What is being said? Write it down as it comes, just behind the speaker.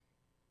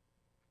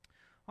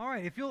All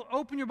right, if you'll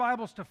open your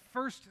Bibles to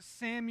 1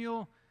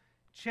 Samuel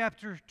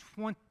chapter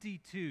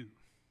 22.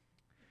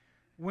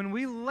 When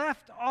we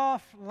left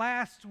off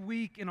last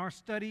week in our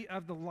study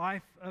of the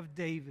life of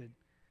David,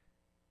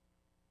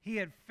 he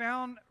had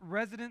found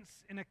residence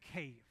in a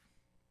cave.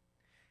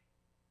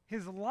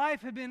 His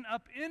life had been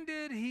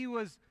upended.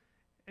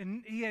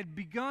 He had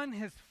begun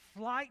his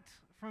flight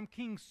from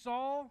King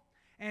Saul,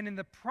 and in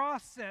the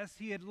process,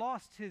 he had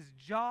lost his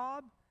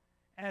job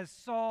as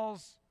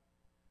Saul's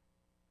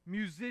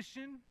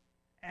musician,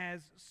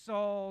 as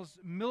Saul's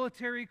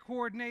military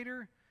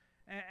coordinator,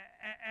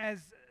 as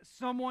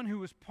someone who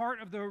was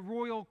part of the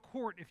royal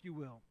court, if you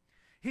will.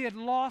 He had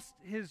lost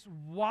his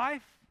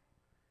wife,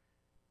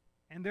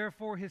 and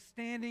therefore his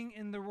standing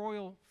in the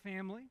royal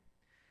family.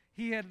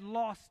 He had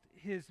lost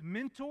his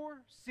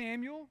mentor,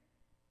 Samuel,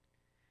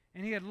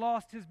 and he had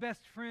lost his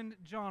best friend,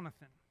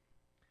 Jonathan.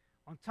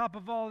 On top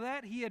of all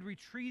that, he had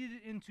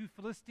retreated into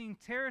Philistine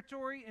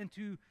territory, and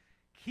to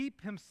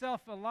keep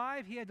himself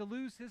alive, he had to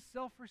lose his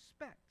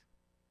self-respect.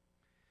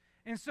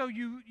 And so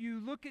you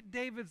look at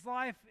David's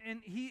life, and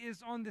he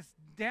is on this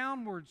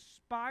downward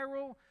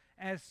spiral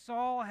as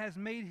Saul has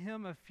made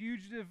him a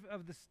fugitive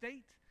of the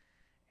state.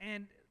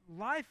 And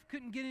life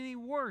couldn't get any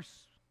worse.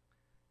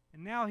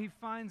 And now he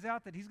finds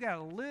out that he's got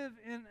to live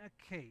in a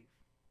cave.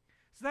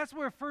 So that's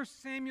where 1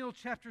 Samuel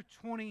chapter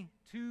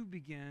 22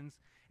 begins.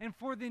 And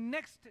for the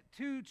next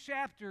two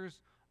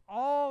chapters,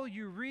 all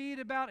you read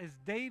about is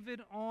David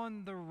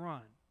on the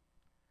run.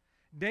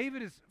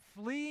 David is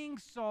fleeing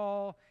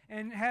Saul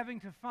and having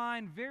to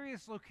find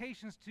various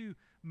locations to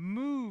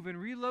move and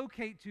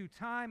relocate to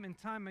time and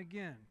time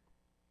again.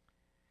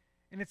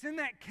 And it's in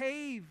that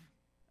cave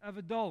of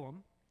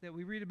Adullam that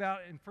we read about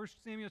in 1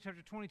 Samuel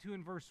chapter 22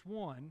 and verse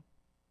 1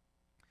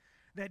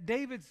 that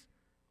David's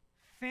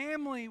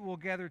family will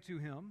gather to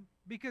him,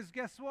 because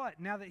guess what?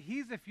 Now that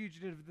he's a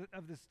fugitive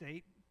of the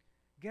state,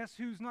 guess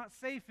who's not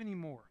safe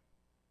anymore?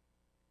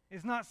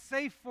 It's not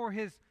safe for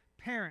his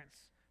parents.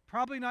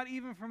 Probably not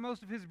even for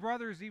most of his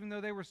brothers, even though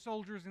they were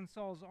soldiers in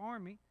Saul's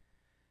army.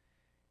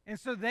 And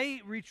so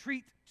they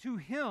retreat to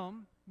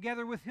him,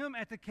 gather with him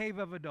at the cave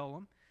of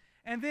Adullam.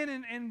 And then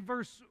in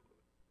verse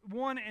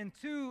 1 and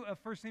 2 of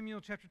 1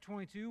 Samuel chapter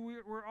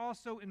 22, we're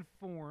also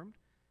informed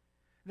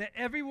that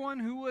everyone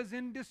who was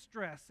in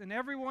distress, and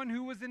everyone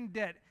who was in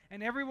debt,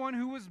 and everyone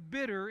who was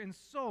bitter in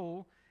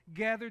soul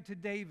gathered to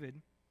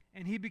David,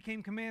 and he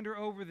became commander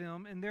over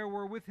them, and there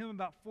were with him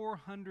about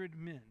 400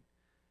 men.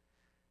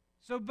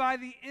 So by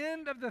the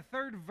end of the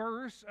third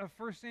verse of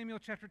 1 Samuel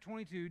chapter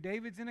 22,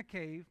 David's in a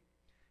cave,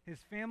 his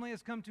family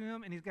has come to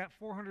him, and he's got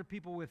 400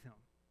 people with him.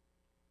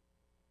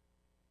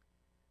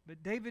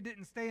 But David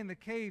didn't stay in the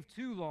cave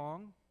too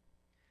long.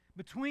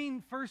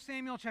 Between 1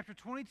 Samuel chapter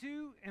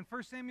 22 and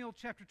 1 Samuel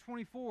chapter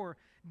 24,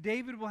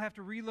 David will have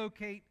to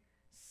relocate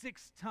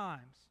 6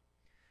 times.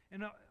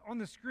 And on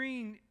the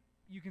screen,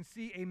 you can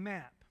see a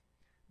map.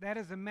 That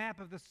is a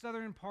map of the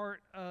southern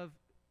part of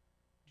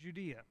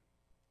Judea.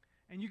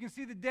 And you can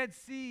see the Dead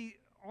Sea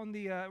on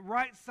the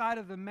right side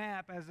of the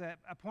map as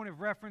a point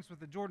of reference with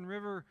the Jordan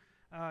River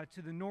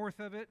to the north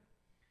of it.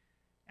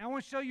 And I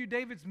want to show you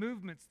David's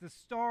movements. The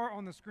star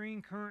on the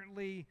screen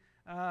currently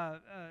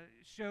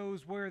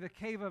shows where the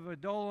cave of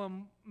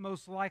Adullam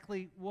most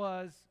likely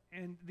was,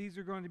 and these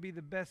are going to be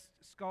the best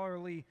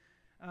scholarly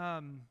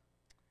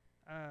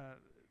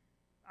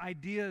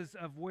ideas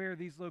of where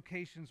these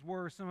locations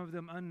were, some of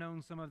them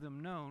unknown, some of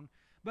them known.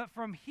 But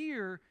from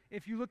here,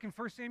 if you look in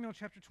 1 Samuel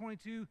chapter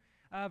 22,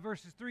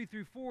 verses 3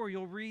 through 4,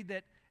 you'll read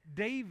that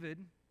David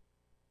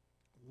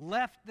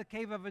left the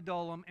cave of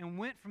Adullam and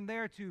went from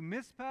there to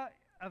Mizpah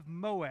of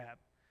Moab.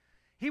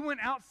 He went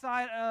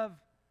outside of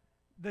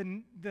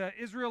the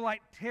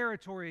Israelite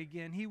territory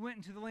again. He went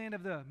into the land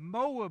of the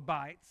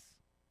Moabites.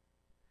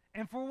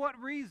 And for what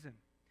reason?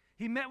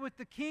 He met with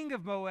the king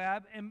of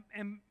Moab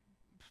and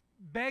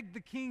begged the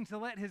king to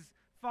let his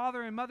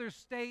father and mother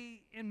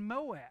stay in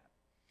Moab.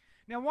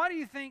 Now, why do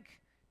you think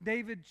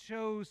David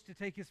chose to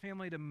take his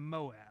family to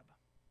Moab?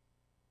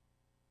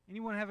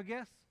 Anyone have a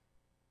guess?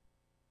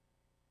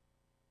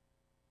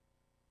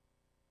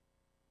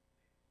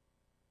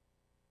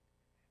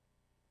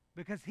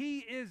 Because he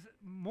is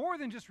more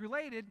than just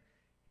related.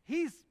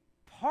 He's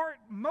part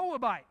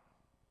Moabite,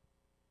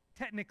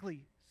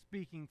 technically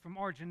speaking, from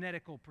our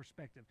genetical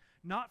perspective.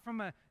 Not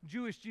from a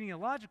Jewish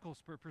genealogical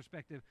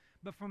perspective,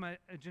 but from a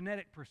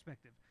genetic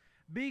perspective.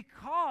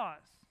 Because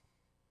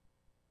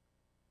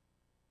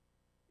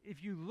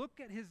if you look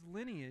at his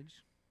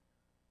lineage,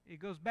 it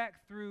goes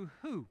back through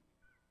who?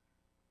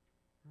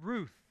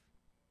 Ruth,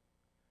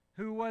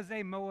 who was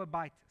a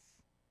Moabitess.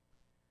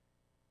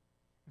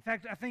 In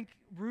fact, I think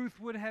Ruth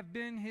would have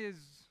been his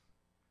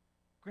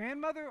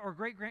grandmother or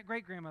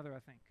great-grandmother, I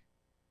think.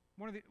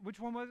 Which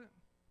one was it?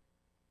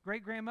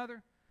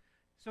 Great-grandmother?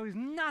 So he's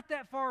not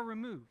that far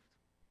removed.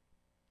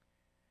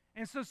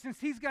 And so since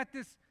he's got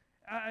this,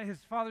 his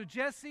father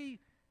Jesse,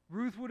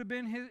 Ruth would have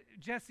been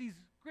Jesse's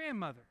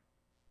grandmother,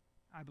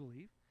 I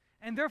believe.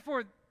 And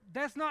therefore,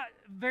 that's not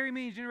very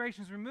many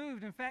generations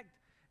removed. In fact,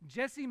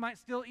 Jesse might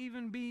still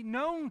even be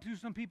known to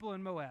some people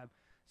in Moab.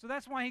 So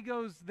that's why he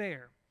goes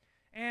there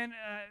and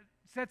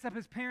sets up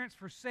his parents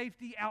for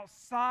safety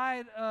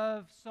outside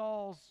of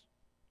Saul's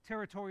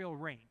territorial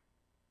reign.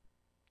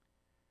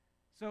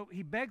 So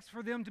he begs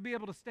for them to be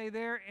able to stay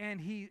there,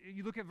 and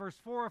you look at verse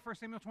 4 of 1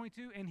 Samuel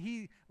 22, and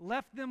he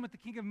left them with the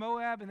king of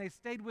Moab, and they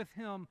stayed with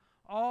him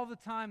all the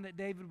time that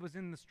David was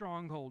in the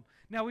stronghold.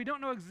 Now, we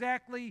don't know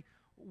exactly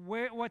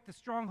what the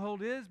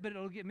stronghold is, but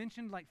it'll get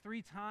mentioned like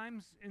 3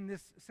 times in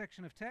this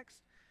section of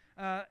text.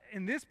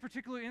 In this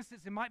particular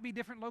instance, it might be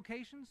different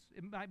locations.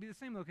 It might be the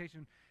same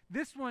location.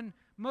 This one,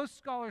 most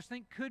scholars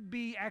think, could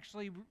be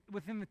actually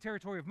within the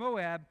territory of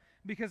Moab,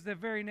 because the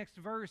very next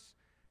verse,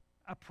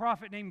 a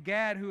prophet named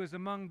Gad, who is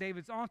among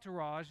David's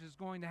entourage, is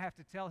going to have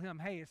to tell him,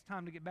 hey, it's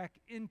time to get back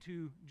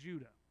into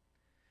Judah.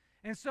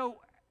 And so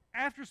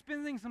after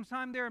spending some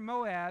time there in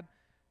Moab,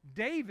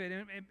 David,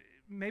 and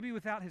maybe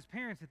without his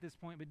parents at this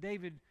point, but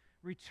David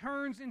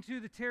returns into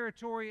the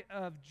territory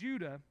of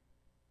Judah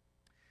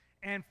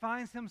and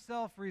finds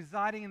himself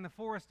residing in the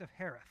forest of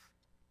Hereth.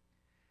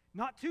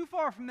 Not too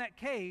far from that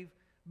cave,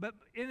 but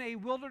in a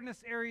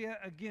wilderness area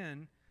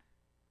again,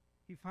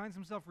 he finds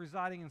himself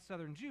residing in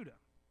southern Judah.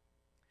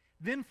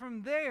 Then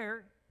from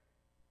there,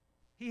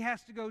 he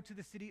has to go to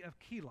the city of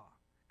Keilah,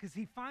 because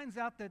he finds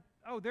out that,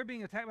 they're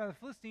being attacked by the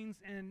Philistines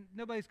and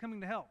nobody's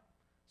coming to help.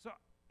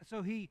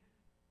 So he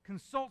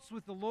consults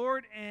with the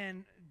Lord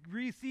and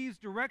receives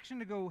direction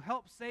to go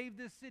help save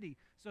this city.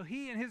 So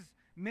he and his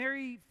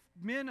merry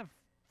men of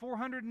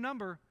 400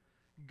 number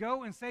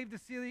go and save the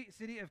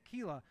city of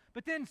Keilah.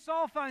 But then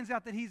Saul finds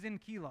out that he's in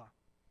Keilah.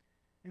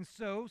 And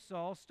so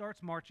Saul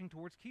starts marching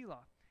towards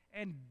Keilah.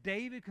 And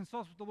David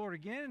consults with the Lord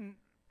again and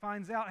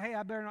finds out, hey,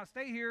 I better not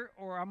stay here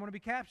or I'm going to be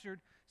captured.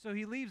 So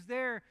he leaves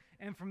there,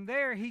 and from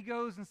there he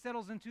goes and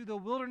settles into the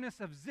wilderness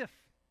of Ziph.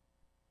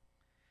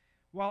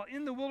 While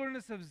in the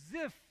wilderness of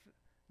Ziph,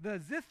 the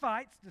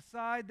Ziphites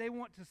decide they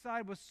want to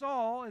side with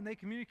Saul, and they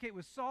communicate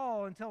with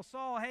Saul and tell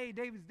Saul, hey,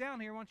 David's down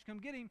here, why don't you come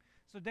get him?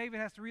 So David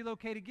has to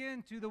relocate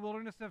again to the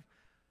wilderness of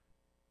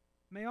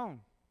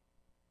Maon.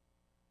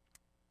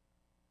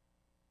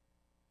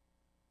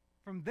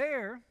 From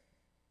there,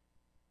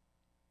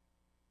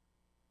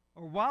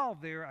 or while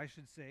there, I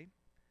should say,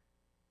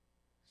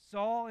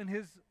 Saul and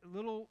his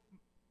little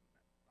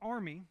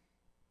army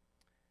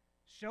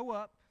show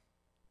up,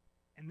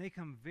 and they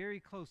come very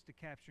close to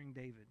capturing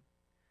David.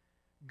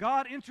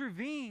 God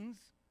intervenes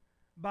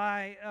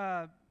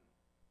by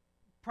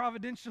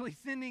providentially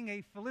sending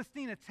a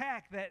Philistine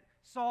attack that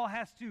Saul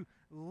has to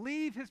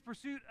leave his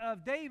pursuit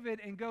of David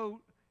and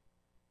go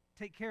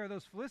take care of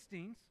those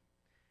Philistines.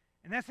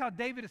 And that's how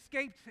David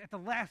escaped at the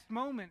last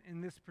moment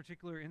in this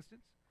particular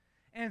instance.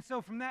 And so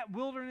from that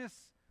wilderness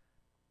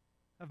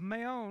of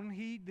Maon,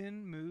 he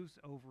then moves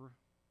over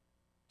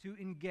to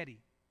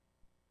En-Gedi,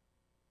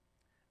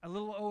 a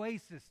little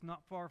oasis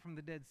not far from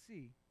the Dead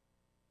Sea.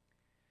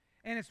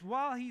 And it's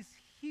while he's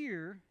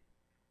here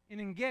in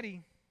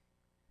En-Gedi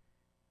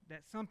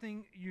that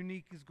something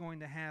unique is going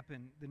to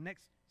happen. The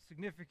next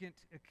significant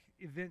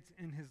event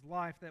in his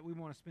life that we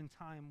want to spend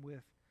time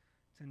with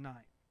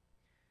tonight.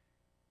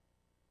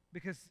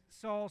 Because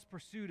Saul's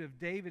pursuit of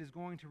David is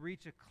going to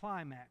reach a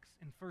climax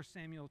in 1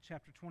 Samuel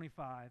chapter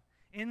 25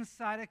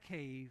 inside a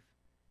cave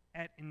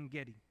at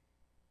En-Gedi.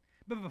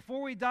 But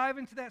before we dive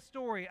into that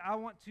story, I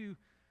want to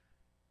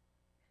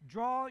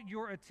draw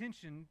your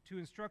attention to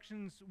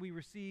instructions we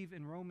receive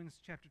in Romans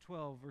chapter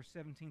 12, verse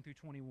 17 through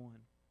 21.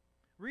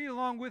 Read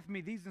along with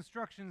me these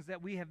instructions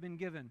that we have been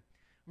given.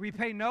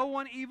 Repay no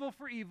one evil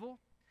for evil,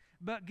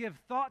 but give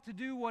thought to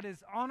do what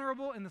is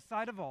honorable in the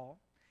sight of all.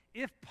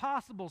 If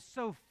possible,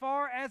 so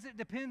far as it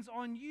depends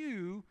on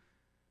you,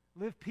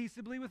 live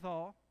peaceably with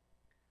all.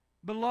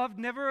 Beloved,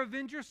 never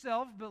avenge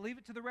yourself, but leave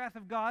it to the wrath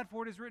of God,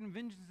 for it is written,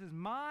 vengeance is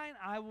mine,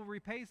 I will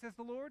repay, says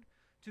the Lord.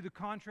 To the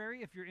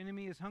contrary, if your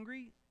enemy is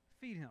hungry,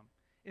 feed him.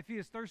 If he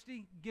is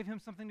thirsty, give him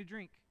something to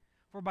drink.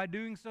 For by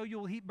doing so, you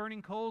will heap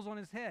burning coals on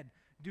his head.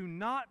 Do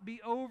not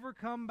be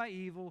overcome by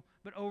evil,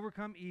 but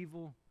overcome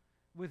evil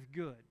with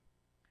good.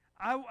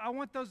 I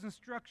want those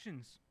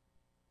instructions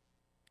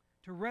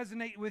to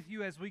resonate with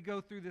you as we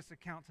go through this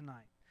account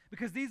tonight.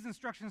 Because these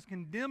instructions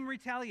condemn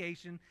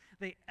retaliation,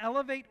 they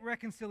elevate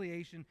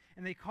reconciliation,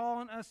 and they call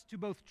on us to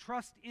both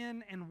trust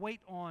in and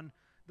wait on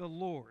the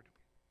Lord.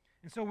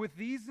 And so with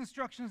these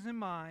instructions in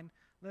mind,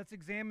 let's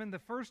examine the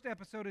first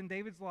episode in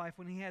David's life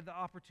when he had the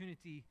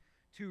opportunity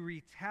to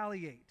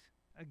retaliate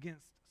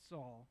against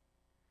Saul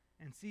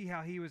and see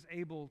how he was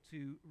able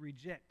to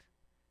reject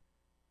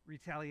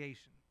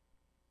retaliation.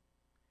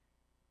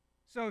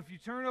 So if you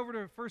turn over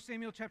to 1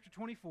 Samuel chapter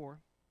 24,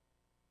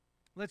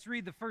 let's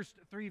read the first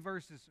 3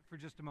 verses for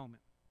just a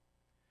moment.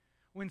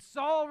 When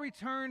Saul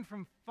returned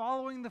from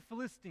following the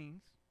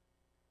Philistines,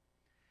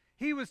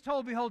 he was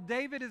told, behold,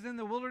 David is in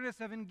the wilderness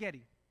of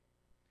En-Gedi.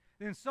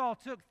 Then Saul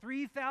took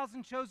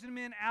 3,000 chosen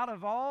men out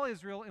of all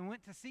Israel and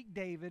went to seek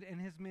David and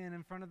his men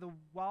in front of the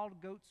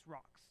wild goats'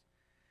 rocks.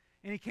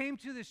 And he came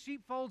to the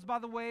sheepfolds by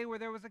the way where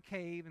there was a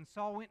cave, and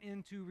Saul went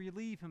in to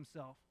relieve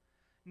himself.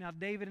 Now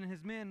David and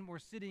his men were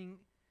sitting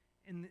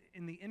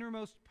in the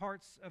innermost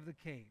parts of the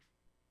cave.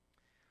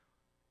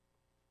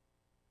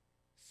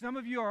 Some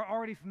of you are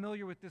already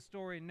familiar with this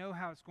story and know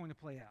how it's going to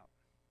play out.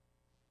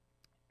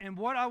 And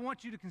what I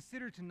want you to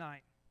consider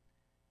tonight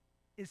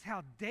is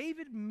how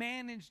David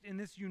managed in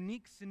this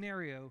unique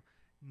scenario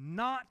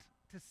not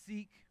to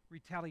seek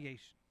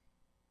retaliation.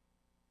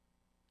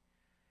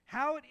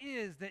 How it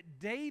is that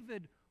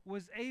David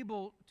was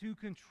able to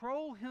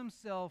control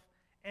himself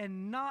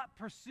and not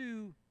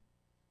pursue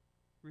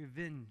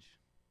revenge.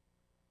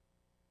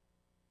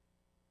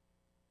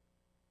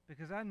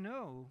 Because I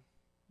know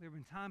there have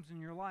been times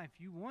in your life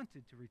you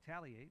wanted to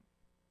retaliate,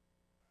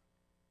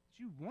 that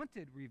you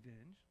wanted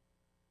revenge.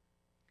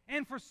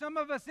 And for some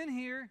of us in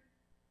here,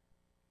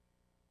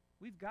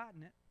 we've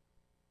gotten it.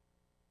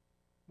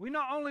 We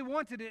not only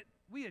wanted it,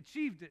 we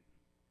achieved it.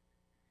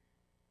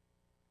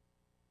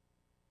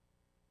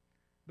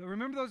 But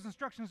remember those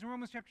instructions in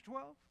Romans chapter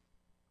 12?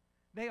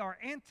 They are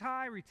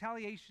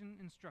anti-retaliation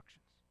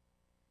instructions.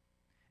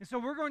 And so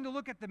we're going to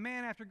look at the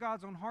man after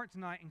God's own heart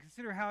tonight and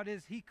consider how it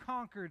is he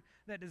conquered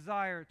that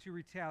desire to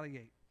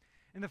retaliate.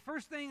 And the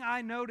first thing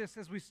I notice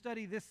as we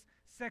study this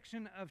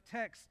section of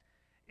text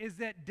is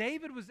that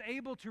David was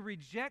able to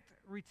reject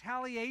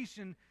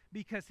retaliation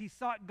because he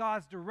sought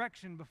God's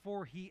direction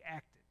before he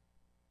acted.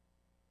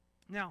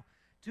 Now,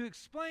 to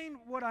explain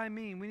what I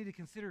mean, we need to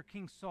consider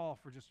King Saul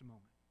for just a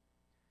moment.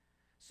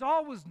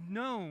 Saul was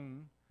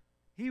known,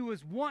 he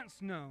was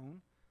once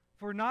known,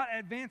 for not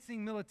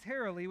advancing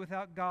militarily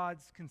without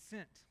God's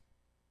consent.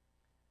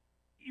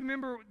 You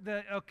remember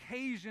the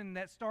occasion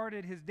that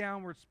started his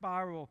downward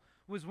spiral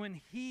was when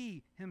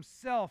he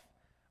himself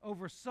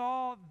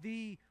oversaw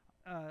the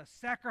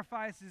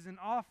sacrifices and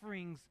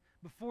offerings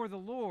before the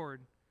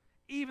Lord,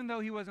 even though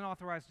he wasn't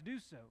authorized to do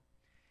so.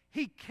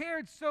 He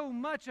cared so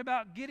much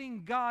about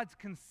getting God's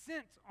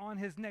consent on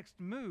his next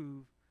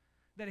move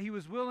that he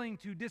was willing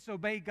to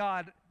disobey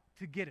God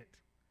to get it.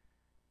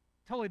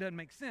 Totally doesn't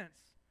make sense,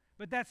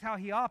 but that's how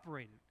he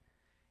operated.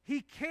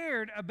 He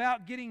cared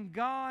about getting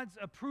God's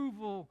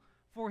approval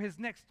for his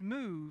next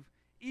move,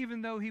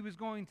 even though he was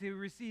going to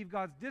receive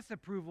God's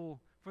disapproval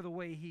for the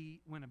way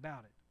he went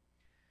about it.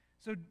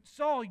 So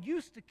Saul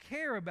used to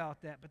care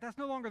about that, but that's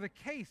no longer the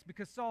case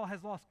because Saul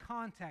has lost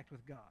contact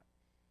with God.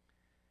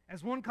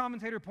 As one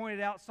commentator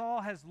pointed out,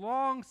 Saul has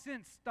long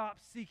since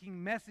stopped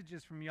seeking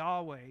messages from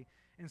Yahweh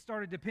and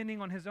started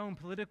depending on his own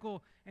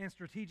political and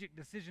strategic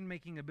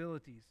decision-making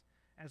abilities,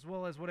 as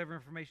well as whatever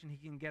information he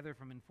can gather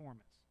from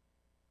informants.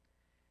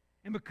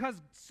 And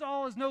because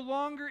Saul is no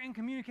longer in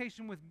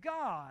communication with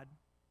God,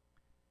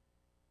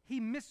 he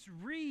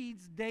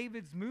misreads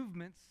David's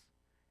movements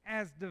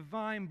as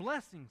divine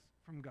blessings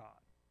from God.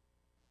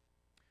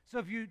 So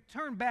if you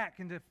turn back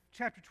into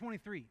chapter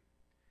 23,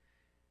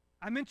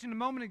 I mentioned a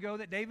moment ago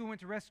that David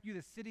went to rescue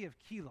the city of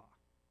Keilah.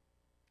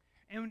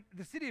 And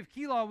the city of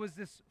Keilah was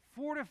this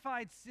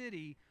fortified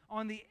city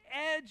on the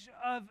edge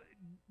of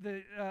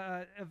the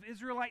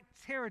Israelite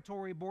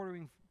territory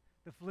bordering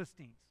the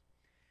Philistines.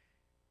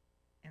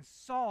 And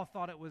Saul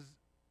thought it was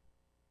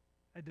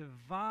a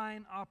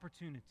divine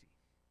opportunity.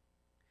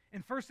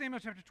 In 1 Samuel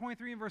chapter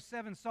 23 and verse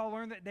 7, Saul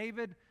learned that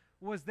David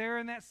was there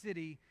in that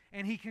city,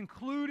 and he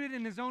concluded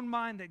in his own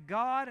mind that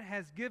God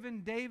has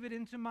given David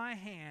into my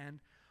hand,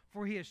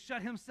 for he has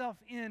shut himself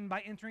in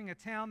by entering a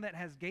town that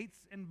has gates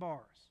and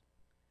bars.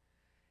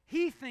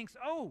 He thinks,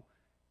 oh,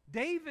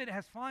 David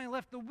has finally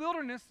left the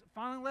wilderness,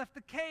 finally left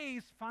the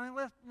caves,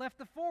 finally left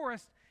the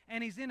forest,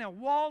 and he's in a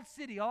walled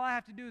city. All I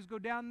have to do is go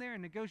down there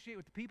and negotiate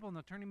with the people, and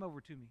they'll turn him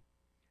over to me.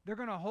 They're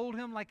going to hold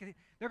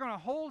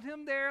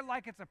him there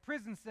like it's a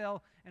prison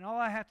cell, and all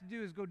I have to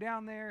do is go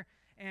down there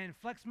and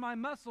flex my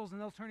muscles,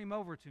 and they'll turn him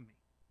over to me.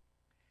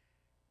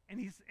 And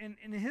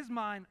in his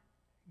mind,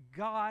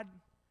 God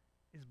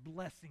is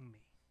blessing me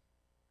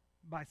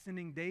by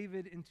sending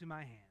David into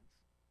my hands.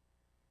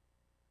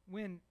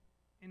 When,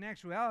 in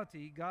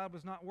actuality, God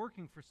was not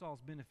working for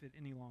Saul's benefit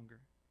any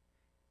longer.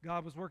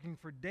 God was working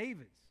for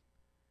David's.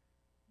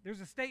 There's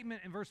a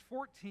statement in verse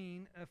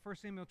 14 of 1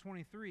 Samuel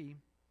 23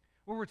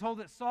 where we're told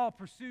that Saul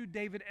pursued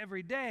David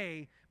every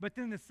day, but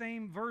then the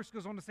same verse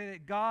goes on to say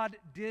that God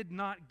did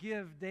not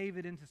give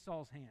David into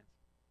Saul's hands.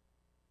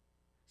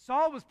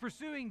 Saul was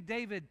pursuing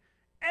David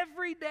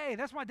every day.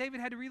 That's why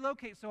David had to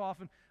relocate so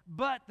often.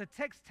 But the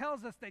text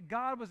tells us that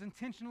God was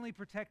intentionally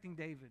protecting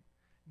David.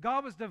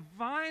 God was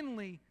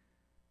divinely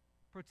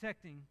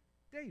protecting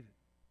David,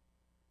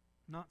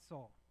 not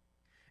Saul.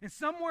 And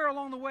somewhere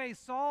along the way,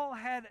 Saul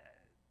had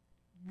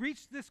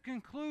reached this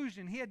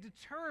conclusion. He had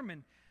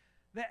determined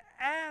that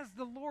as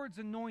the Lord's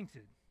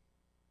anointed,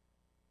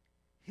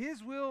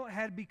 his will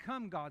had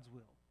become God's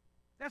will.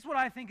 That's what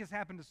I think has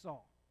happened to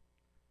Saul.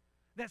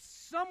 That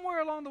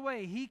somewhere along the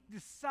way, he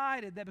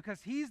decided that because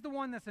he's the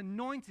one that's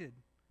anointed,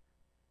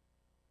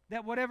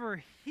 that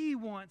whatever he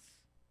wants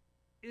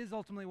is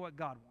ultimately what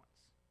God wants.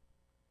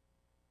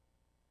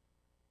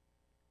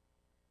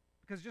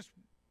 Because just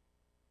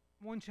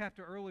one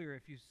chapter earlier,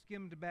 if you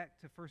skimmed back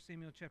to 1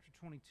 Samuel chapter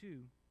 22,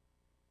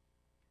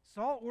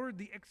 Saul ordered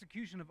the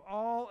execution of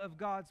all of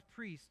God's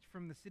priests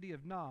from the city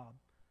of Nob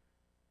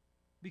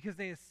because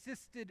they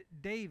assisted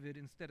David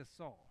instead of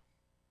Saul.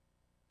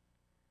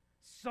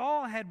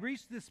 Saul had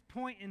reached this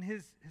point in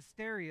his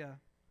hysteria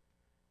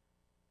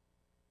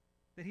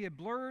that he had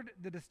blurred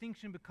the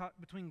distinction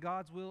between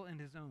God's will and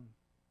his own.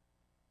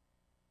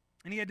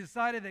 And he had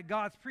decided that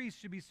God's priests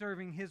should be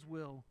serving his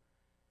will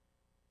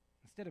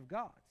instead of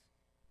God's.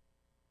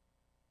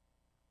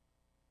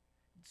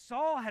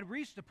 Saul had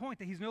reached a point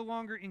that he's no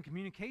longer in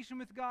communication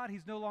with God.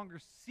 He's no longer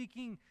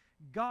seeking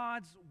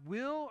God's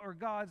will or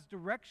God's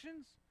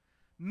directions.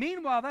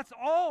 Meanwhile, that's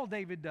all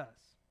David does.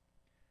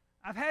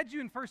 I've had you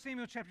in 1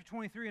 Samuel chapter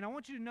 23, and I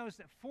want you to notice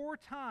that 4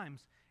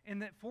 times in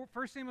that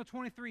 1 Samuel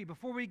 23,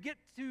 before we get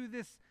to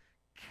this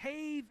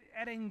cave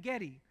at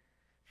En-Gedi,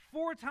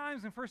 4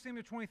 times in 1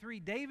 Samuel 23,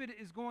 David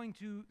is going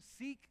to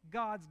seek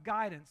God's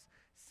guidance,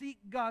 seek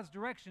God's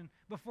direction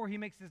before he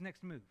makes his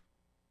next move.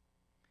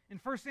 In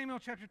 1 Samuel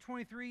chapter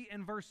 23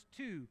 and verse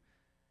 2,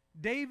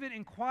 David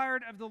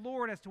inquired of the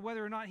Lord as to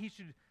whether or not he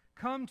should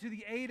come to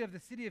the aid of the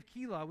city of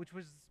Keilah, which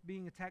was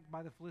being attacked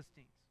by the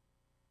Philistines.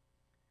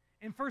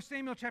 In 1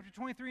 Samuel chapter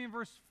 23 and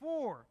verse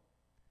 4,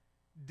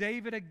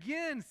 David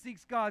again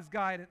seeks God's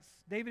guidance.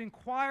 David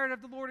inquired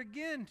of the Lord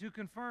again to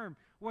confirm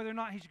whether or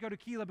not he should go to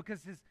Keilah,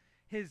 because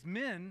his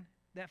men,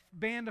 that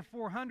band of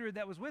 400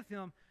 that was with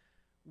him,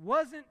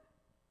 wasn't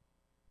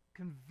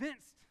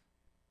convinced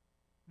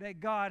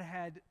that God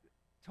had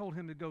told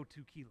him to go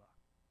to Keilah.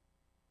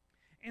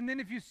 And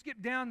then if you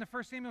skip down to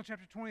 1 Samuel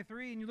chapter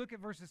 23 and you look at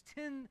verses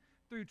 10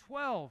 through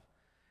 12,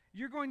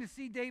 you're going to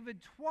see David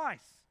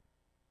twice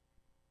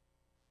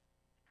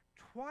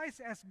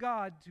ask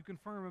God to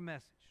confirm a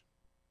message.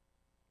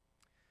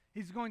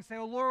 He's going to say,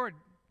 "O Lord,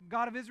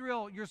 God of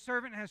Israel, your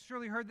servant has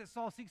surely heard that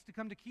Saul seeks to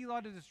come to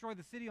Keilah to destroy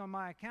the city on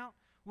my account.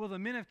 Will the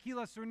men of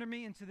Keilah surrender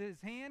me into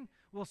his hand?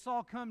 Will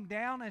Saul come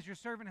down as your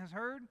servant has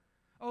heard?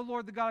 O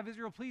Lord, the God of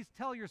Israel, please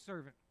tell your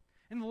servant."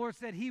 And the Lord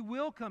said, "He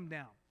will come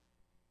down."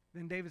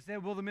 Then David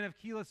said, "Will the men of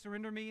Keilah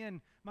surrender me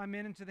and my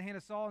men into the hand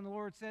of Saul?" And the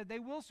Lord said, "They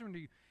will surrender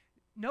you."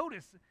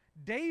 Notice,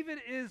 David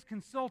is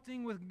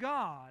consulting with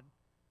God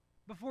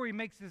before he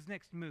makes his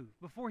next move,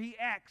 before he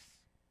acts.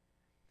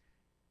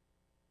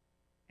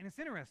 And it's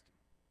interesting,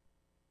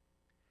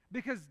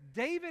 because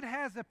David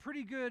has a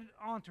pretty good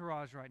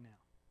entourage right now.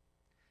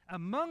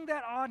 Among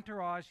that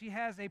entourage, he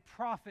has a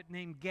prophet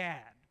named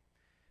Gad.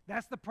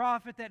 That's the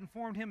prophet that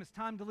informed him it's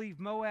time to leave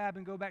Moab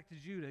and go back to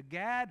Judah.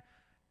 Gad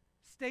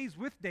stays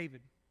with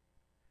David.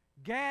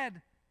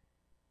 Gad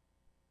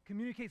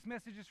communicates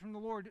messages from the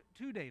Lord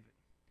to David.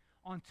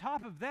 On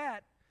top of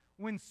that,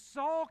 when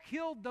Saul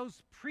killed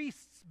those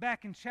priests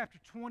back in chapter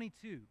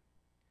 22,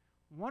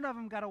 one of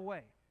them got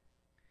away.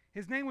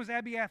 His name was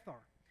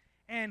Abiathar.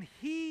 And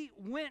he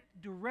went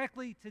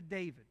directly to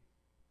David.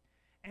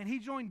 And he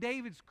joined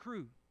David's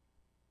crew.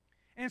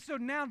 And so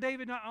now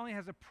David not only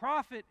has a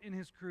prophet in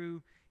his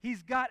crew,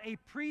 he's got a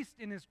priest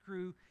in his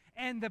crew.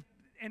 And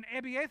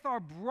Abiathar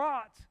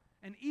brought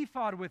an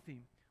ephod with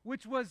him,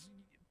 which was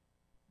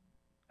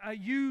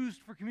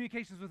used for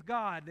communications with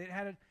God.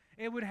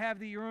 It would have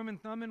the Urim and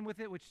Thummim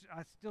with it, which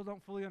I still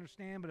don't fully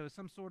understand, but it was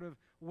some sort of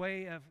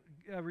way of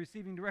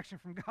receiving direction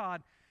from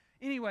God.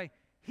 Anyway,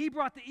 he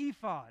brought the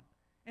ephod.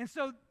 And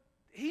so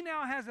he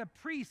now has a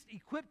priest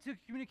equipped to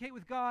communicate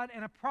with God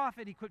and a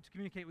prophet equipped to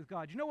communicate with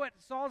God. You know what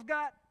Saul's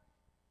got?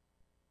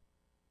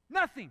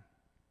 Nothing.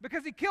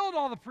 Because he killed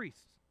all the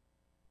priests.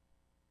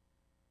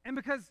 And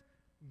because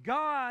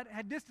God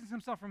had distanced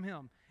himself from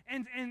him.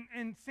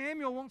 And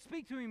Samuel won't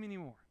speak to him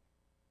anymore.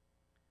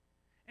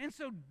 And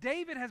so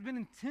David has been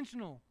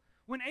intentional.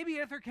 When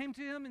Abiathar came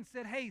to him and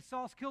said, "Hey,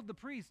 Saul's killed the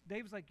priest,"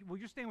 David's like, "Well,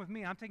 you're staying with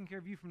me. I'm taking care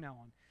of you from now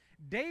on."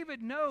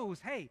 David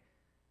knows, hey,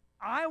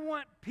 I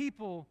want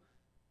people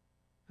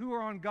who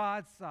are on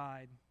God's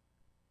side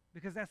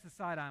because that's the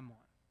side I'm on.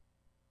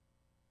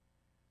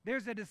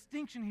 There's a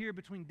distinction here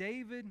between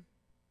David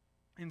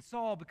and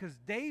Saul, because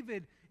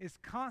David is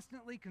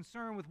constantly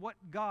concerned with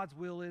what God's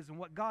will is and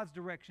what God's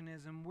direction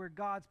is and where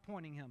God's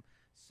pointing him.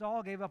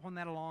 Saul gave up on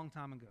that a long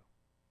time ago.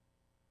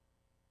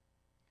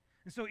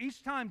 And so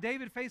each time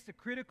David faced a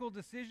critical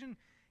decision,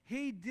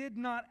 he did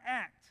not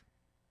act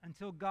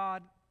until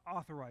God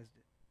authorized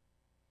it.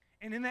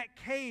 And in that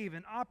cave,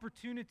 in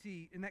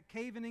En-Gedi,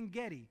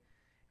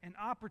 an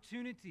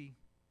opportunity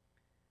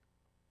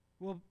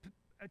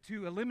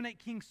to eliminate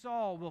King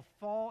Saul will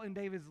fall in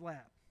David's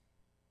lap.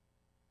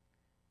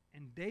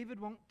 And David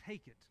won't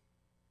take it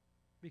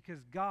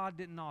because God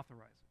didn't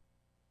authorize it.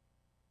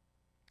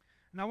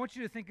 And I want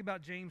you to think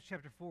about James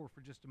chapter 4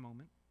 for just a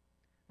moment.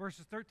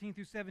 Verses 13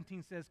 through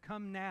 17 says,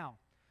 "Come now,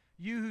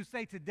 you who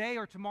say today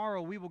or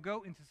tomorrow we will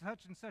go into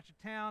such and such a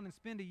town and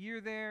spend a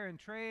year there and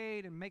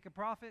trade and make a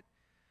profit.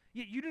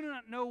 Yet you do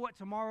not know what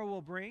tomorrow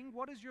will bring.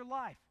 What is your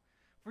life?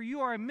 For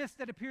you are a mist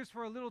that appears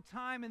for a little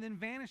time and then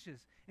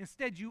vanishes.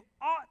 Instead, you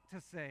ought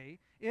to say,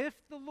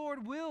 if the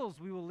Lord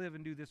wills, we will live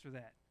and do this or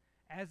that.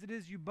 As it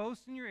is, you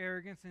boast in your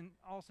arrogance, and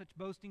all such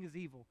boasting is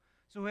evil.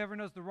 So whoever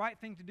knows the right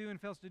thing to do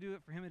and fails to do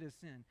it, for him it is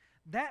sin."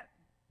 That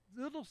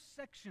little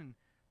section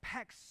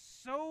packs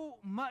so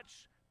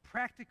much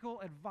practical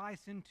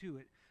advice into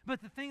it. But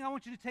the thing I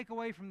want you to take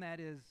away from that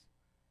is,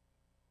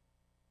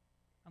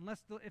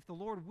 if the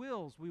Lord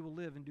wills, we will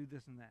live and do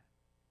this and that.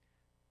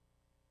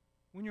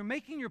 when you're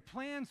making your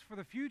plans for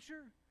the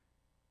future,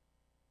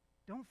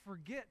 don't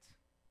forget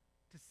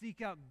to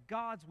seek out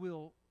God's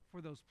will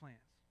for those plans.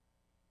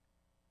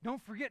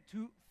 Don't forget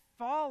to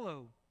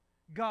follow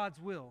God's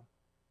will,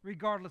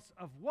 regardless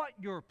of what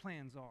your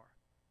plans are,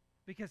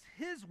 because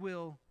His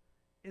will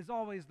is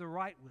always the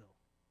right will.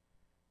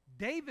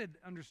 David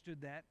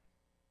understood that.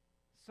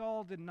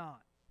 Saul did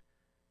not.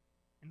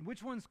 And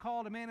which one's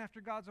called a man after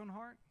God's own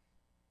heart?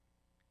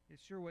 It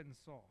sure wasn't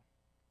Saul.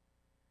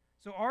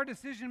 So our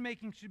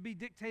decision-making should be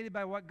dictated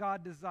by what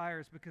God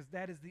desires, because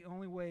that is the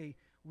only way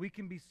we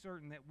can be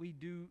certain that we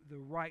do the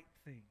right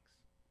things.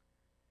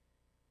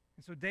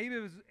 And so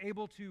David was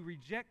able to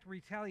reject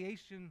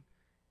retaliation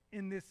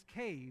in this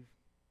cave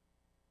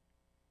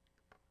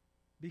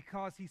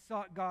because he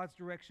sought God's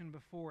direction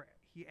before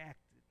he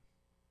acted.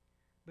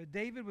 But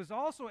David was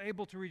also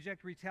able to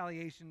reject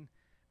retaliation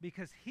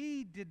because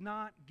he did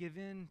not give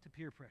in to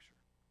peer pressure.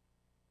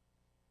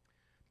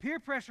 Peer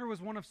pressure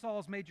was one of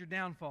Saul's major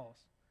downfalls.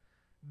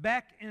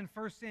 Back in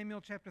 1 Samuel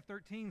chapter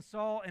 13,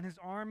 Saul and his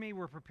army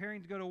were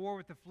preparing to go to war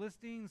with the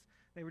Philistines.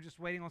 They were just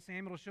waiting on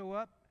Samuel to show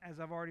up, as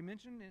I've already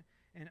mentioned,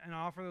 and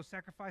offer those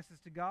sacrifices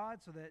to God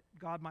so that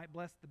God might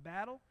bless the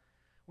battle.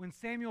 When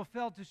Samuel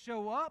failed to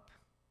show up,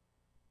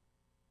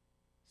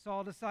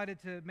 Saul decided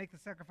to make the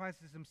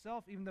sacrifices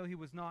himself, even though he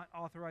was not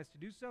authorized to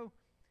do so.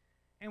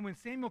 And when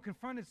Samuel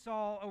confronted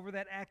Saul over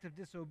that act of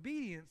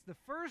disobedience, the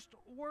first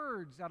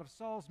words out of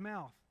Saul's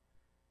mouth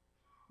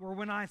were,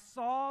 "When I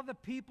saw the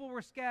people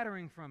were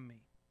scattering from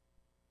me."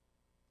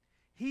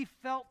 He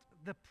felt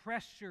the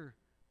pressure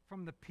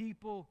from the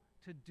people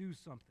to do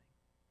something.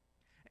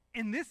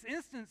 In this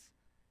instance,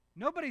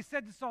 nobody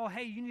said to Saul,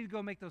 "Hey, you need to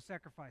go make those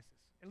sacrifices,"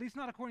 at least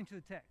not according to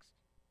the text.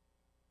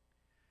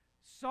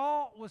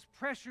 Saul was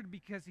pressured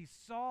because he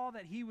saw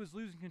that he was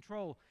losing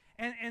control.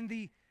 And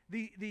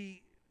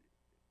the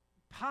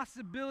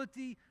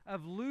possibility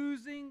of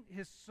losing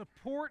his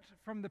support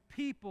from the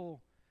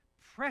people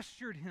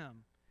pressured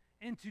him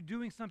into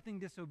doing something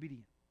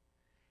disobedient.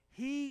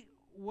 He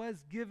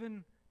was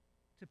given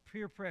to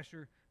peer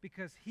pressure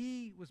because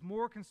he was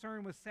more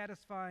concerned with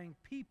satisfying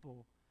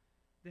people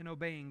than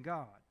obeying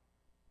God.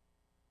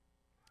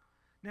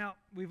 Now,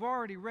 we've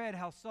already read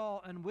how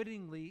Saul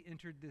unwittingly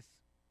entered this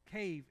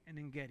cave in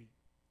En-Gedi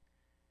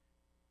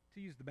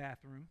to use the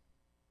bathroom.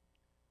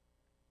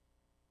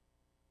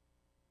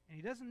 And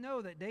he doesn't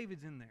know that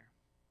David's in there.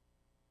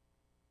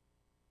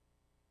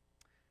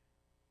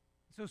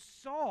 So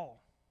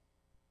Saul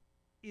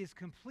is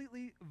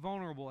completely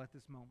vulnerable at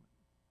this moment.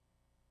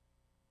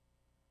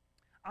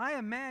 I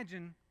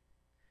imagine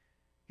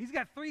he's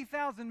got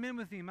 3,000 men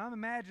with him. I'm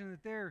imagining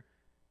that they're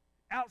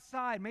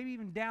outside, maybe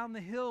even down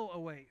the hill a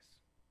ways.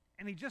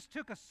 And he just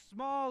took a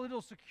small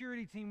little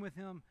security team with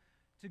him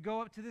to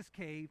go up to this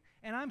cave.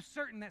 And I'm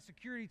certain that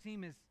security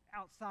team is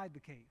outside the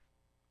cave.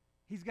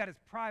 He's got his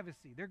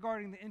privacy. They're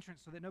guarding the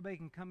entrance so that nobody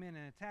can come in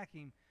and attack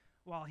him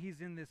while he's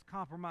in this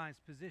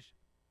compromised position.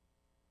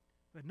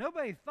 But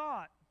nobody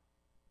thought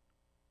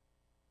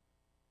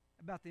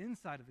about the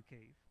inside of the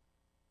cave.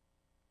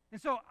 And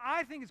so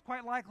I think it's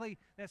quite likely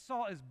that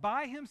Saul is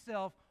by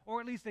himself, or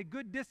at least a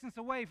good distance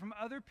away from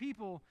other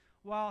people,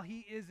 while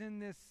he is in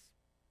this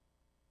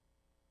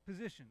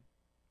position.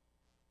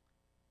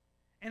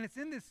 And it's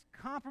in this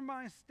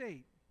compromised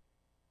state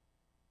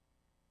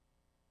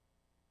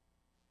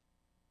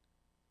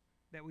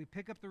that we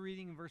pick up the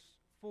reading in verse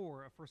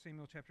 4 of 1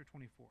 Samuel chapter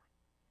 24.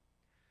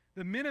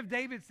 The men of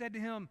David said to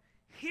him,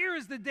 "Here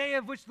is the day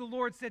of which the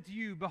Lord said to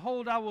you,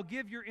 Behold, I will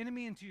give your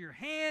enemy into your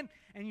hand,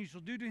 and you shall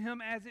do to him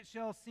as it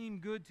shall seem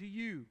good to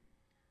you."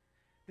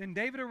 Then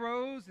David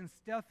arose and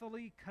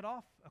stealthily cut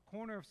off a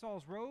corner of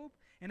Saul's robe,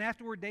 and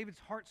afterward David's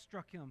heart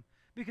struck him,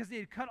 because he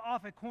had cut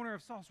off a corner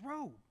of Saul's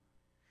robe.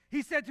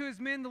 He said to his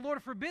men, "The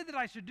Lord forbid that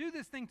I should do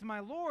this thing to my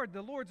Lord,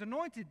 the Lord's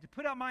anointed, to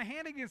put out my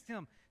hand against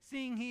him,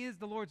 seeing he is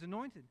the Lord's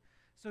anointed."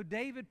 So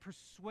David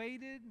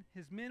persuaded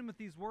his men with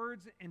these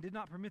words and did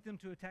not permit them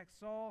to attack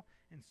Saul.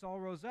 And Saul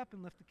rose up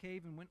and left the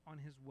cave and went on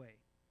his way.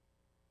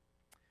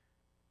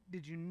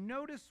 Did you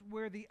notice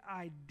where the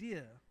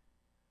idea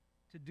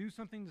to do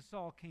something to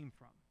Saul came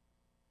from?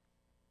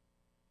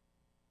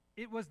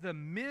 It was the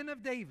men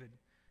of David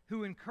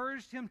who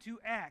encouraged him to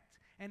act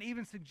and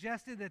even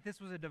suggested that this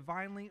was a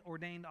divinely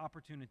ordained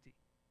opportunity.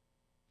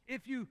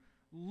 If you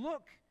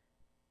look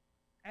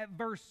at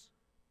verse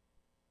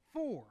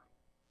 4,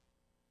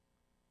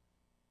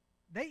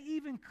 they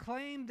even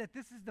claim that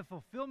this is the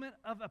fulfillment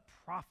of a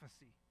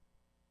prophecy.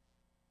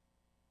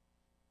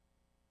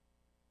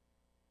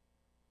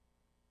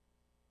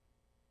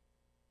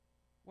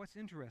 What's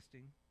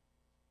interesting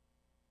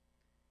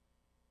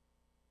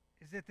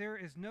is that there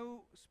is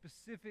no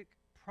specific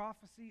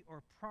prophecy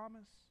or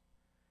promise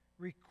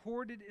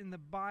recorded in the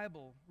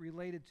Bible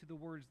related to the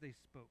words they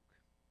spoke.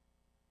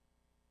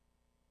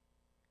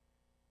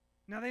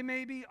 Now, they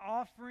may be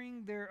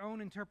offering their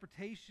own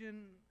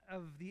interpretation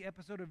of the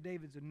episode of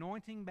David's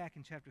anointing back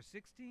in chapter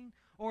 16,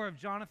 or of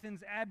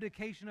Jonathan's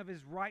abdication of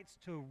his rights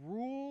to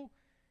rule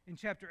in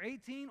chapter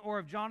 18, or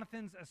of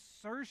Jonathan's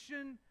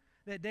assertion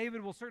that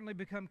David will certainly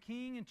become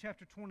king in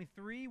chapter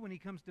 23 when he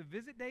comes to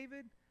visit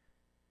David.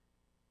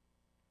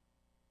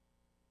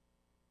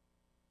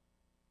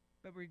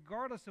 But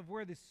regardless of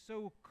where this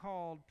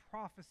so-called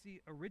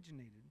prophecy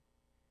originated,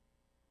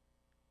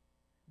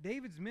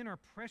 David's men are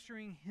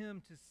pressuring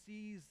him to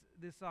seize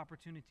this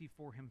opportunity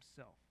for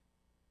himself.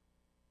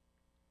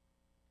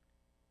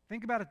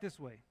 Think about it this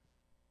way.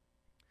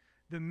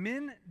 The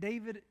men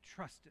David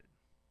trusted,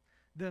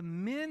 the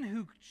men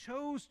who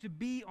chose to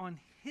be on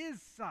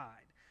his side,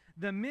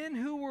 the men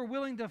who were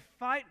willing to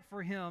fight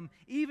for him,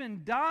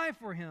 even die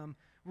for him,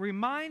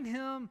 remind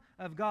him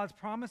of God's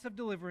promise of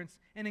deliverance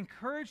and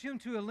encourage him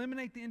to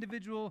eliminate the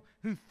individual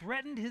who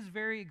threatened his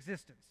very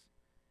existence.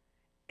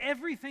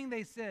 Everything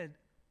they said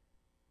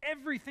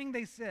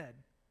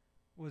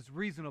was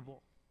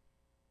reasonable.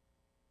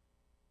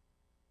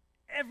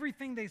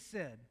 Everything they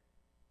said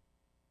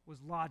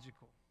was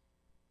logical.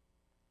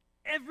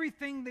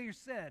 Everything they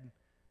said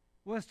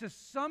was to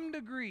some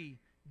degree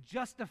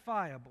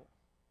justifiable.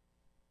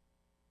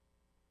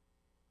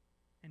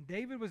 And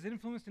David was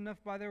influenced enough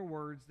by their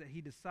words that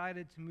he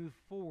decided to move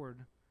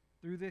forward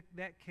through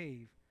that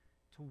cave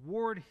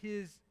toward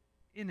his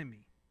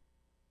enemy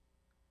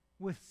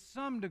with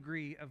some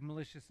degree of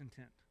malicious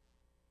intent.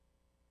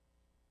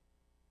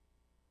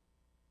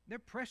 They're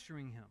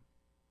pressuring him.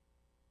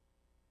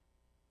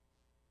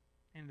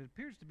 And it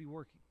appears to be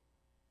working.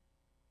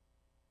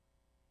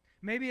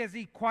 Maybe as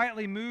he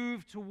quietly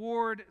moved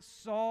toward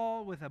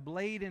Saul with a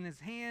blade in his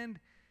hand,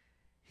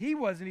 he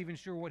wasn't even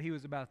sure what he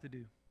was about to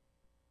do.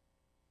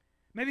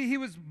 Maybe he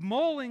was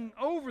mulling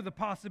over the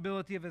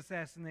possibility of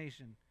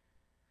assassination.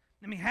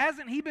 I mean,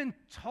 hasn't he been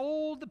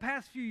told the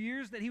past few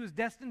years that he was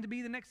destined to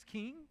be the next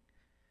king?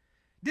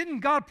 Didn't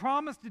God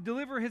promise to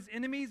deliver his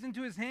enemies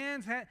into his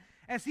hands?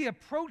 As he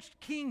approached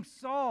King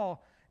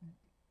Saul,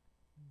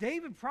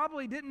 David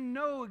probably didn't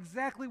know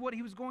exactly what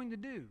he was going to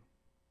do.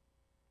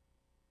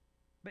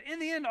 But in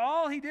the end,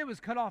 all he did was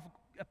cut off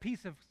a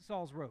piece of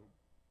Saul's robe.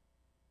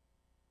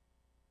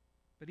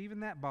 But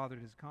even that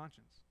bothered his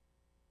conscience.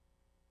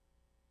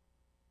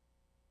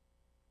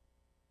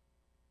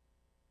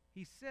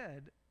 He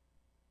said,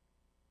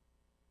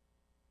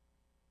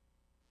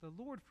 "The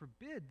Lord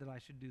forbid that I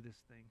should do this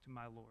thing to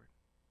my Lord,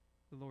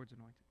 the Lord's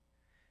anointed."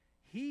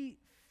 He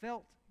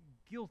felt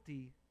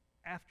guilty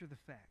after the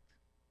fact.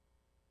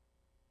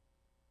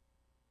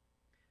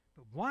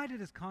 But why did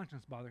his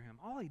conscience bother him?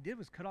 All he did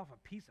was cut off a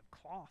piece of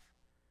cloth.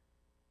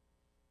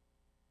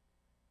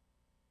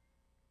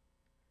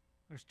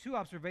 There's two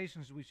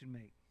observations we should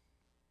make.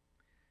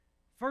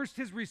 First,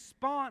 his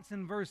response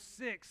in verse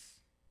 6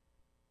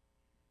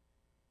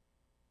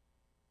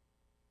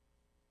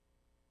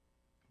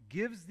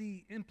 gives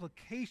the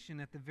implication,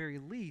 at the very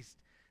least,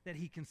 that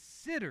he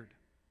considered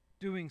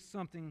doing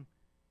something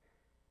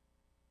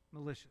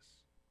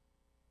malicious.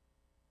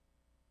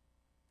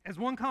 As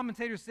one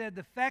commentator said,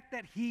 the fact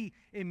that he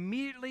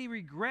immediately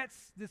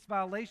regrets this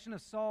violation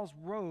of Saul's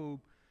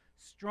robe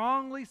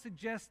strongly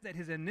suggests that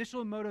his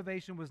initial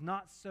motivation was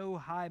not so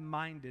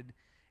high-minded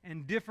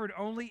and differed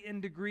only in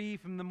degree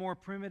from the more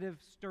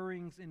primitive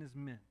stirrings in his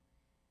men.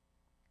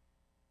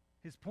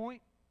 His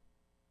point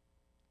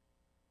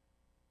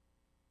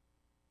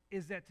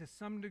is that to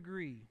some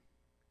degree,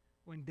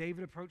 when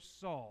David approached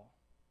Saul,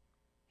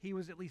 he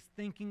was at least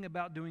thinking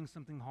about doing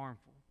something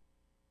harmful.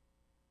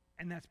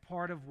 And that's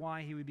part of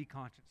why he would be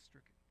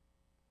conscience-stricken.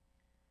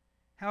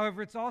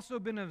 However, it's also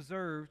been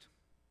observed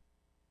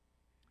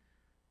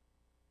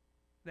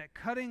that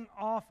cutting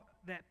off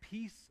that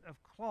piece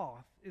of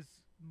cloth is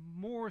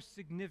more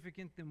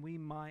significant than we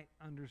might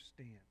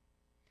understand.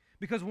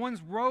 Because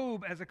one's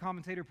robe, as a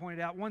commentator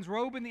pointed out, one's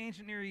robe in the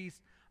ancient Near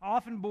East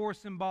often bore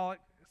symbolic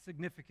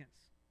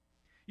significance.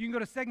 You can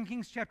go to 2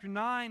 Kings chapter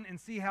 9 and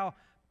see how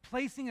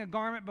placing a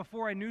garment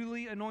before a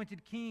newly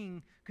anointed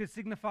king could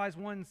signify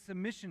one's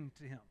submission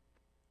to him.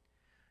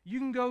 You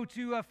can go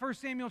to 1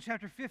 Samuel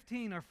chapter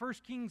 15 or 1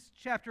 Kings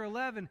chapter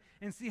 11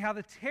 and see how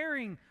the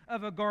tearing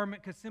of a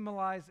garment could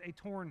symbolize a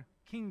torn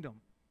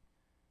kingdom.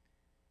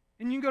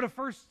 And you can go to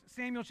 1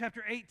 Samuel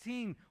chapter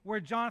 18 where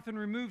Jonathan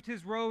removed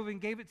his robe and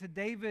gave it to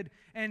David,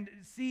 and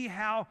see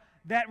how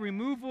that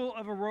removal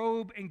of a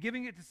robe and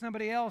giving it to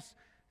somebody else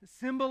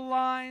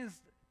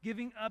symbolized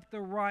giving up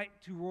the right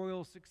to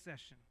royal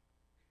succession.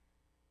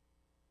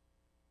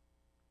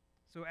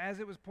 So as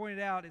it was pointed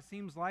out, it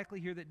seems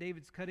likely here that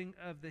David's cutting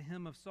of the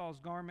hem of Saul's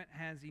garment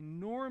has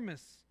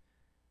enormous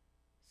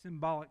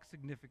symbolic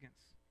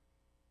significance,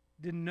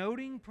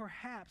 denoting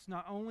perhaps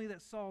not only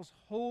that Saul's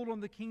hold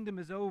on the kingdom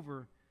is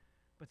over,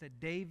 but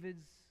that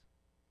David's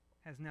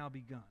has now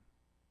begun.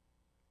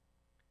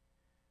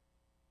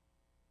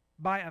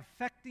 By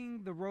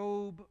affecting the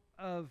robe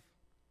of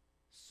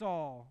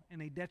Saul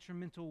in a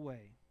detrimental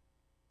way,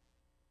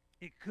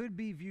 it could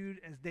be viewed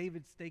as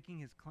David staking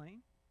his claim.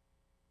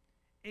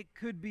 It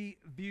could be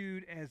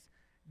viewed as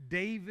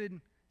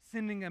David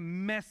sending a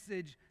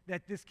message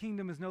that this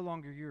kingdom is no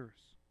longer yours.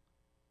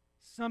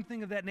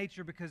 Something of that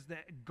nature, because the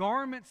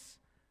garments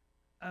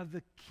of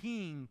the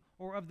king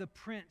or of the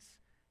prince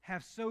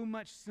have so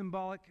much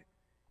symbolic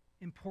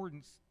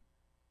importance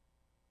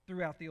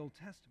throughout the Old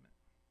Testament.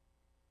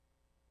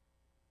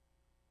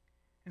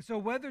 And so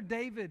whether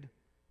David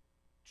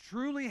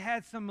truly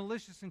had some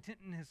malicious intent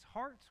in his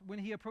heart when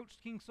he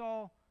approached King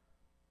Saul,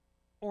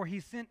 or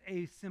he sent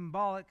a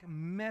symbolic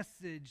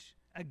message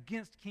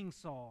against King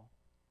Saul,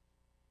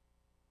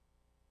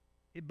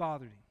 it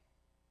bothered him.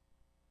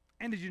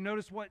 And did you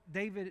notice what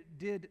David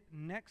did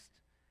next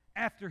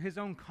after his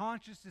own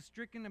conscience is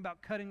stricken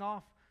about cutting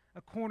off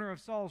a corner of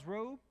Saul's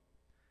robe?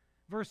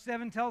 Verse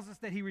 7 tells us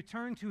that he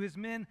returned to his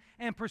men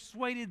and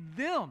persuaded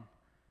them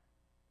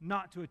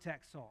not to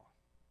attack Saul.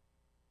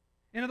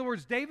 In other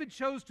words, David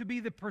chose to be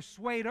the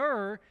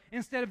persuader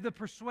instead of the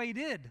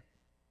persuaded.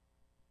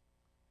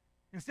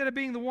 Instead of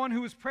being the one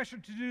who was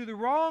pressured to do the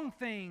wrong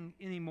thing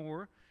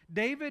anymore,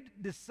 David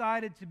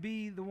decided to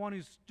be the one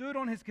who stood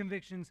on his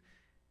convictions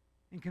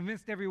and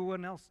convinced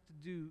everyone else to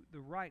do the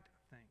right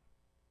thing.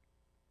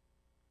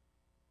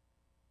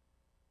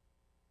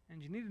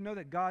 And you need to know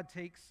that God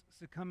takes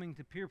succumbing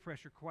to peer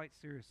pressure quite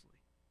seriously.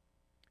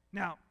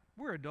 Now,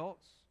 we're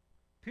adults.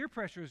 Peer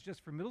pressure is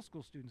just for middle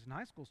school students and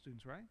high school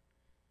students, right?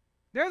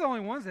 They're the only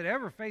ones that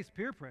ever face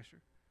peer pressure.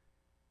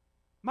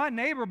 My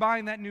neighbor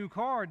buying that new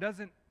car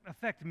doesn't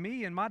affect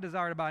me and my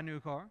desire to buy a new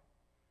car.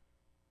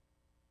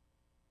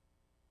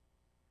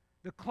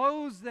 The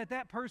clothes that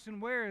that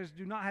person wears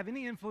do not have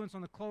any influence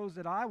on the clothes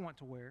that I want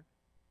to wear.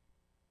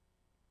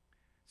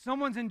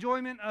 Someone's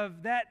enjoyment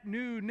of that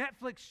new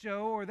Netflix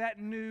show or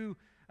that new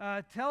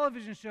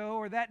television show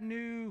or that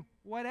new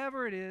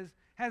whatever it is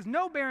has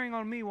no bearing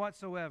on me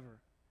whatsoever.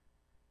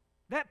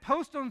 That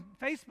post on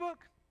Facebook,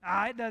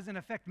 it doesn't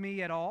affect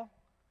me at all.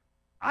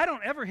 I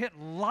don't ever hit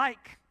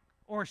like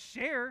or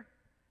share.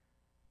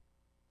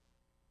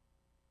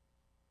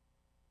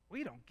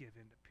 We don't give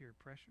in to peer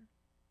pressure.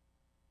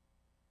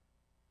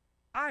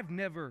 I've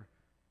never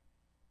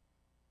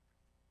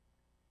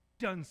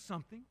done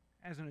something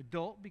as an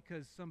adult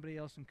because somebody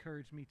else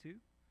encouraged me to.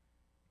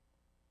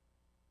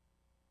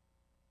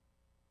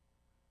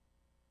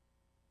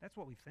 That's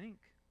what we think.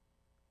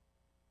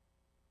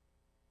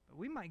 But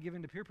we might give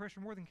in to peer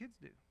pressure more than kids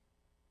do.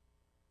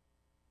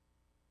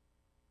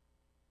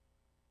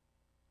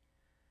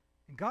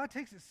 And God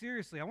takes it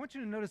seriously. I want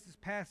you to notice this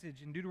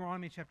passage in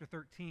Deuteronomy chapter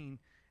 13.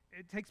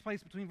 It takes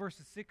place between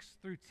verses 6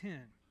 through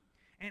 10.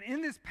 And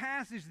in this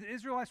passage, the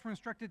Israelites were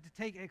instructed to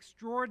take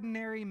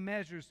extraordinary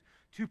measures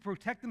to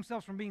protect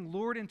themselves from being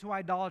lured into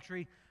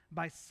idolatry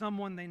by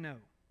someone they know.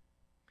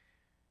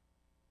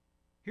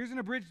 Here's an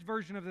abridged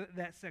version of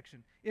that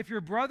section. If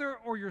your brother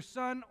or your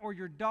son or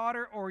your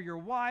daughter or your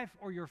wife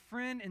or your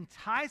friend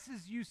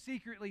entices you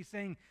secretly,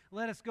 saying,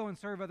 "Let us go and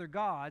serve other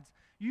gods,"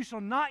 you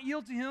shall not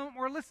yield to him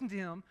or listen to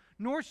him,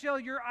 nor shall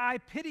your eye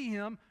pity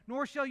him,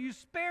 nor shall you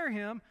spare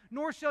him,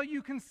 nor shall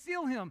you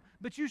conceal him,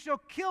 but you shall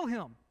kill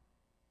him.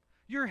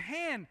 Your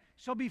hand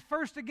shall be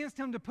first against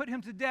him to put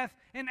him to death,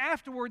 and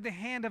afterward the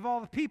hand of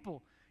all the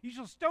people. You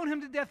shall stone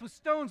him to death with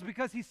stones,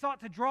 because he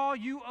sought to draw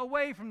you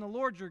away from the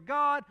Lord your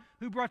God,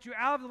 who brought you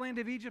out of the land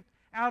of Egypt,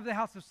 out of the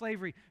house of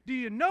slavery. Do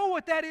you know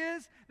what that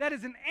is? That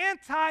is an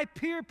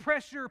anti-peer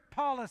pressure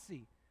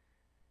policy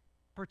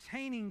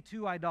pertaining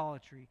to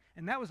idolatry.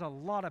 And that was a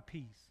lot of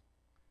peace.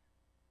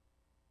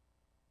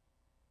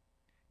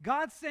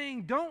 God's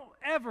saying, don't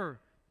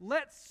ever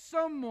let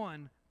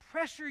someone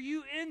pressure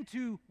you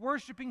into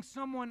worshiping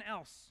someone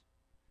else.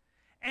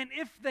 And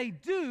if they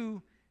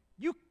do,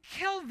 you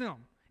kill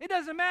them. It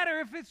doesn't matter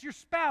if it's your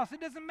spouse. It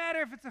doesn't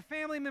matter if it's a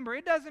family member.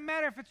 It doesn't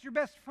matter if it's your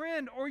best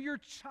friend or your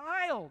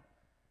child.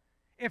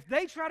 If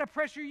they try to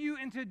pressure you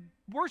into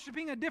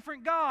worshiping a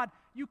different God,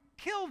 you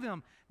kill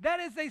them. That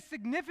is a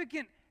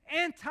significant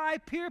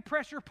anti-peer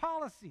pressure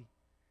policy.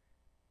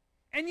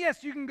 And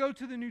yes, you can go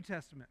to the New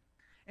Testament,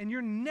 and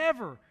you're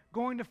never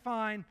going to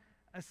find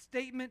a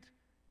statement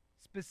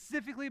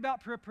specifically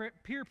about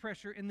peer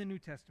pressure in the New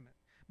Testament.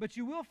 But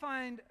you will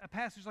find a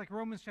passage like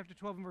Romans chapter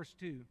 12 and verse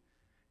 2.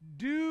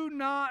 Do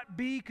not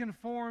be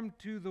conformed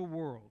to the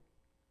world.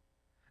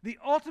 The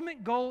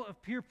ultimate goal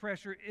of peer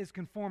pressure is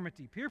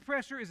conformity. Peer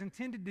pressure is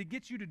intended to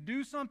get you to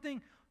do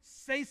something,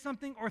 say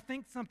something, or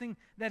think something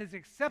that is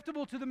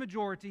acceptable to the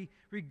majority,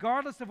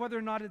 regardless of whether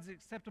or not it's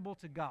acceptable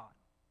to God.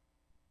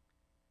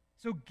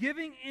 So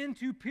giving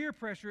into peer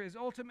pressure is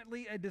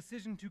ultimately a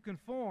decision to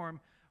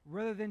conform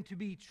rather than to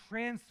be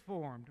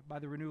transformed by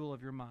the renewal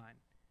of your mind.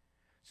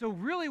 So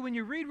really, when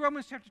you read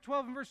Romans chapter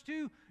 12 and verse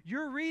 2,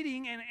 you're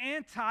reading an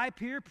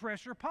anti-peer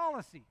pressure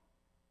policy.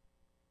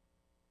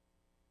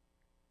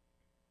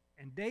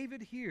 And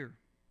David here,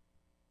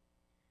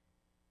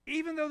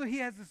 even though he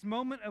has this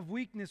moment of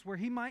weakness where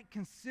he might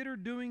consider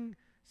doing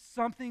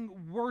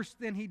something worse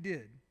than he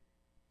did,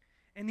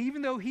 and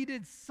even though he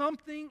did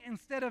something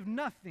instead of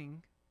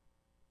nothing,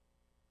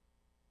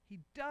 he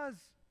does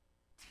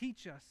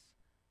teach us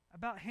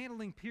about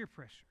handling peer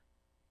pressure.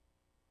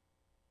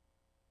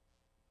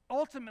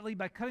 Ultimately,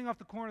 by cutting off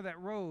the corner of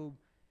that robe,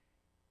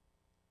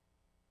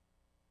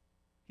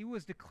 he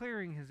was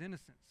declaring his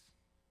innocence.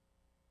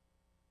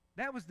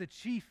 That was the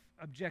chief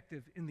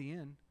objective in the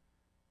end.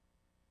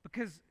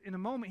 Because in a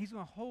moment, he's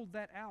going to hold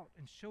that out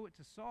and show it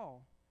to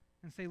Saul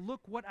and say,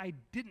 look what I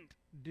didn't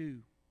do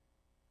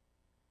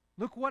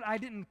Look what I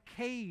didn't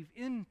cave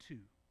into.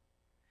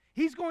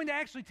 He's going to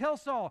actually tell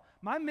Saul,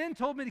 my men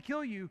told me to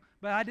kill you,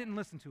 but I didn't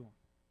listen to them.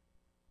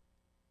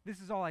 This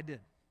is all I did.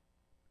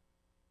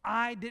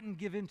 I didn't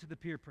give in to the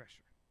peer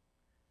pressure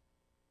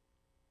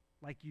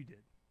like you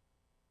did.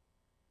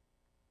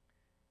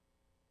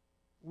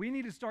 We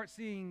need to start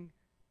seeing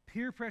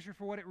peer pressure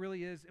for what it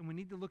really is, and we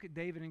need to look at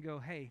David and go,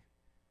 hey,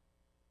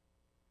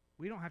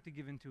 we don't have to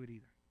give in to it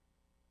either.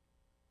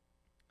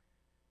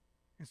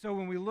 And so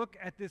when we look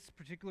at this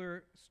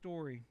particular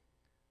story,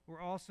 we're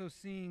also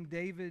seeing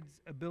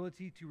David's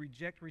ability to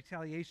reject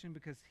retaliation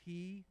because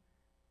he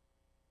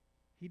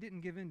didn't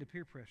give in to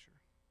peer pressure.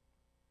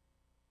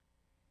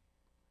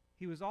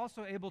 He was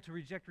also able to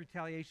reject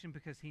retaliation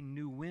because he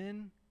knew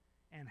when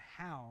and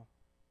how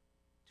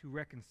to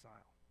reconcile.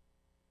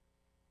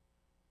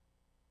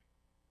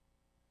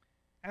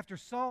 After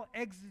Saul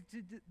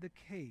exited the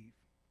cave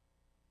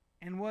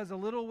and was a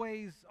little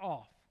ways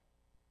off,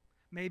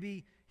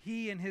 maybe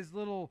he and his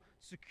little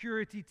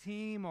security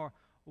team are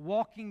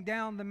walking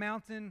down the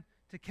mountain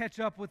to catch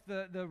up with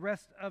the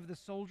rest of the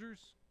soldiers.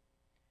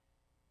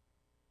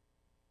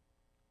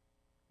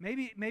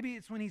 Maybe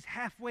it's when he's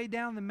halfway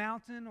down the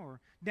mountain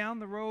or down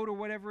the road or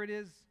whatever it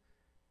is.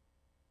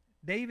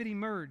 David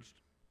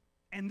emerged.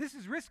 And this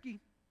is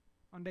risky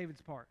on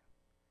David's part.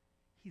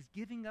 He's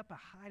giving up a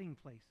hiding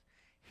place.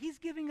 He's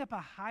giving up a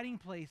hiding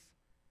place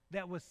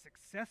that was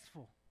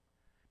successful.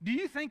 Do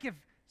you think if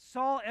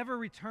Saul ever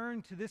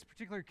returned to this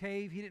particular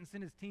cave, he didn't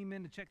send his team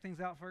in to check things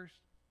out first?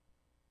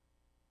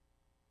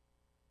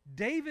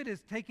 David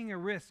is taking a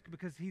risk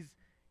because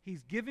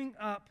he's giving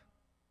up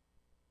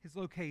his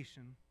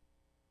location,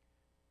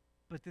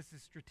 but this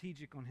is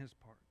strategic on his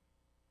part.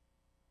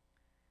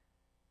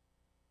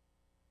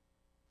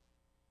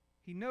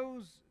 He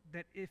knows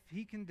that if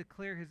he can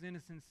declare his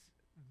innocence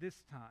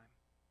this time,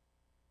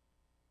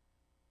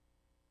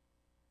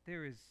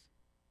 there is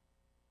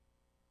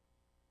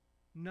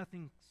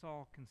nothing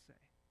Saul can say.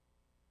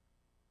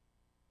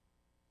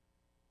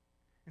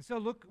 And so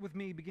look with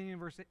me beginning in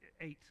verse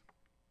 8.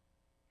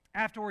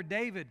 Afterward,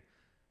 David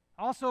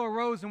also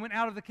arose and went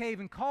out of the cave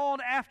and called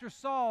after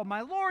Saul,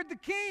 "My lord the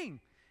king!"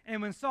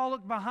 And when Saul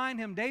looked behind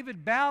him,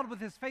 David bowed with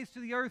his face to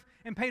the earth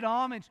and paid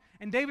homage.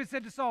 And David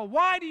said to Saul,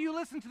 "Why do you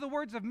listen to the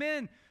words of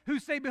men who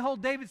say,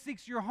 'Behold, David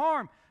seeks your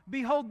harm'?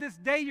 Behold, this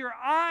day your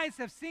eyes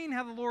have seen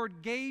how the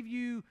Lord gave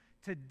you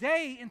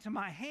today into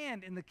my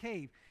hand in the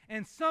cave.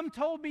 And some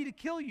told me to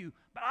kill you,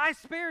 but I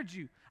spared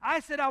you.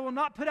 I said, I will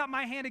not put out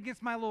my hand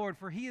against my Lord,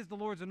 for he is the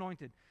Lord's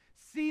anointed.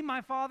 See,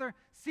 my father,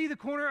 see the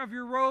corner of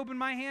your robe in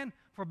my hand,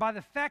 for by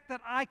the fact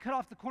that I cut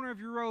off the corner of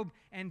your robe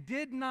and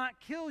did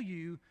not kill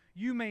you,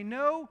 you may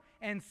know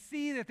and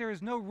see that there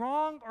is no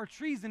wrong or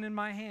treason in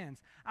my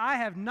hands. I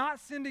have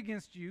not sinned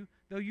against you,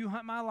 though you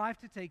hunt my life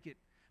to take it.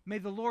 May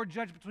the Lord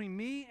judge between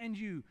me and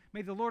you.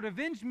 May the Lord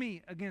avenge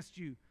me against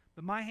you,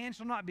 but my hand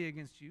shall not be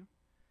against you.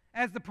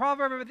 As the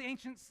proverb of the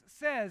ancients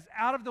says,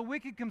 out of the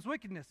wicked comes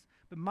wickedness,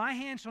 but my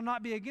hand shall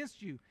not be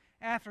against you.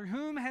 After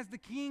whom has the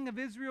king of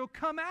Israel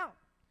come out?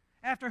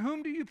 After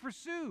whom do you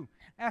pursue?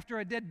 After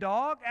a dead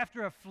dog?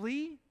 After a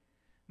flea?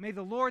 May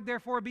the Lord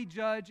therefore be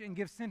judge and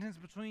give sentence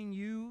between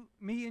you,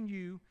 me and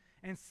you,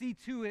 and see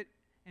to it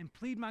and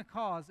plead my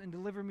cause and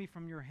deliver me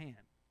from your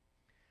hand."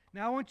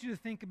 Now I want you to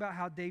think about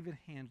how David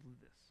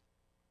handled this.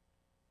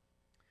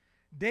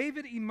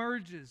 David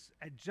emerges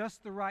at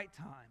just the right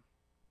time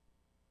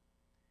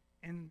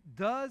and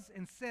does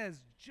and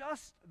says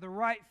just the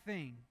right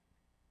thing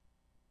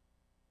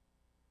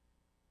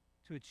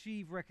to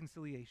achieve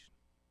reconciliation.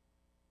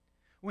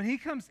 When he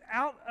comes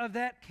out of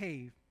that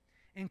cave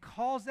and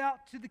calls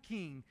out to the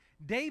king,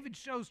 David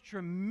shows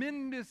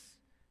tremendous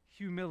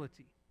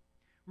humility.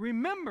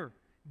 Remember,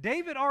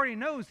 David already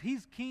knows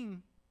he's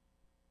king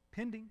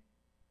pending.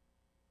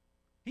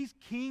 He's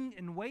king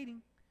in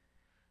waiting.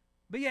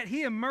 But yet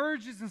he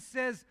emerges and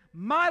says,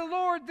 "My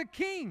Lord the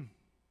king."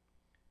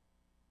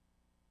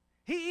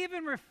 He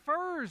even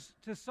refers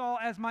to Saul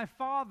as my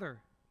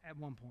father at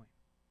one point.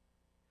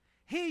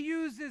 He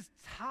uses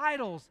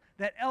titles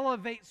that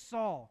elevate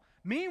Saul.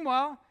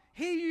 Meanwhile,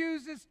 he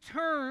uses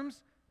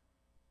terms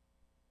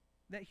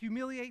that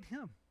humiliate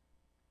him.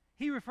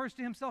 He refers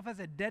to himself as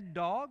a dead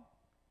dog,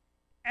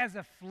 as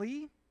a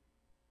flea.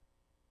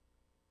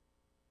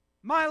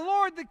 "My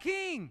Lord the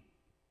king,"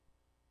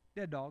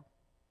 dead dog.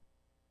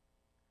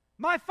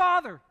 "My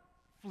father,"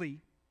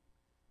 flea.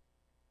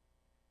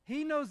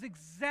 He knows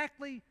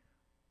exactly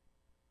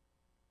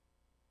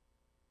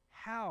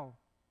how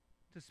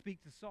to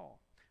speak to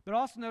Saul. But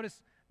also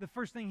notice the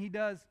first thing he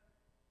does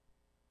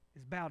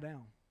is bow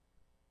down.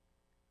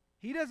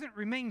 He doesn't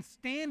remain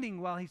standing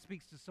while he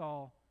speaks to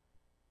Saul.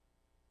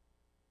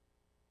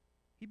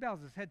 He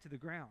bows his head to the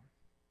ground.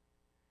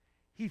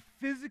 He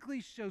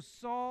physically shows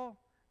Saul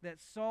that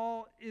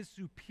Saul is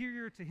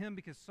superior to him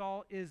because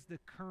Saul is the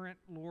current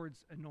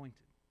Lord's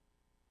anointed.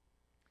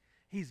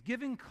 He's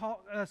giving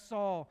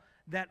Saul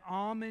that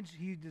homage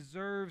he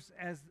deserves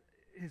as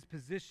his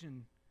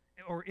position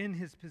or in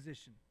his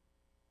position.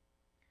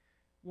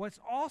 What's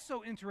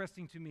also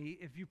interesting to me,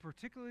 if you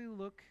particularly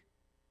look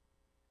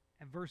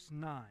at verse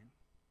 9.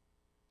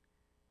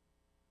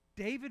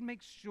 David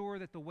makes sure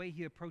that the way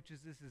he approaches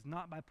this is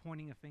not by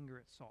pointing a finger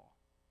at Saul.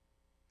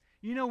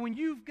 You know, when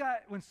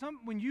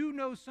you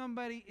know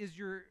somebody is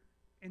your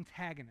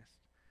antagonist,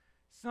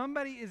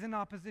 somebody is in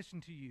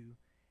opposition to you,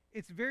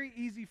 it's very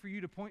easy for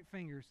you to point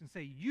fingers and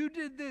say, you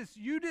did this,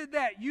 you did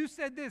that, you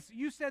said this,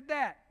 you said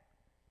that.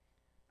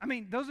 I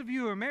mean, those of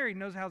you who are married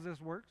knows how this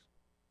works.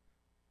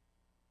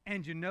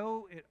 And you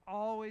know it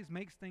always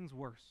makes things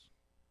worse.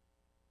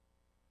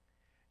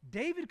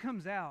 David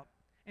comes out,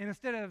 and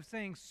instead of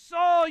saying,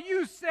 Saul,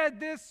 you said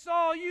this,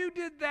 Saul, you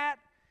did that,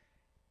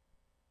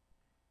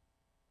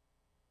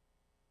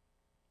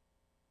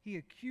 he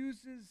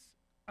accuses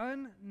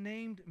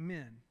unnamed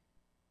men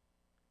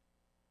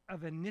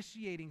of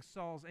initiating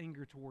Saul's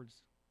anger towards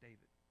David.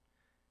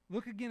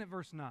 Look again at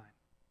verse 9.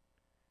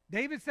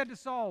 David said to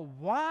Saul,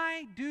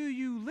 why do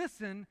you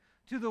listen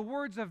to the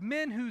words of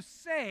men who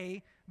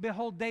say,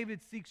 behold,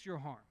 David seeks your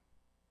harm?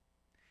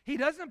 He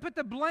doesn't put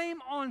the blame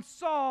on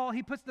Saul,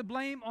 he puts the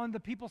blame on the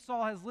people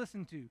Saul has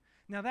listened to.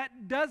 Now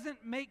that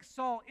doesn't make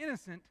Saul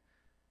innocent,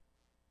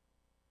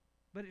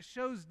 but it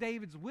shows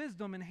David's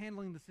wisdom in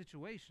handling the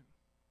situation.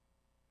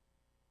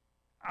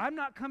 I'm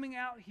not coming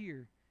out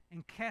here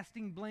and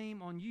casting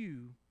blame on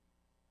you.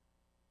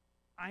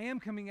 I am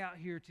coming out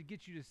here to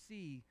get you to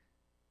see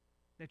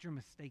that you're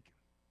mistaken.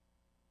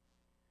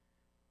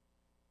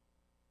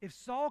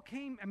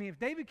 If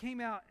David came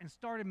out and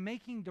started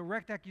making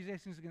direct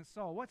accusations against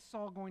Saul, what's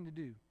Saul going to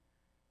do?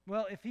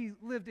 Well, if he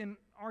lived in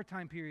our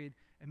time period,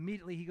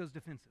 immediately he goes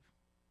defensive.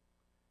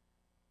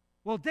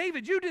 Well,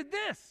 David, you did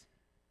this.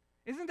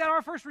 Isn't that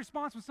our first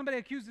response when somebody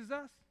accuses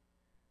us?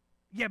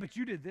 Yeah, but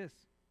you did this.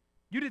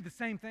 You did the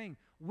same thing.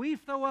 We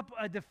throw up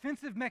a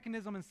defensive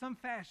mechanism in some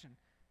fashion.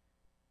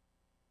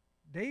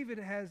 David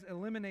has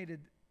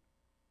eliminated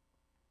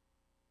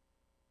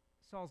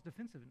Saul's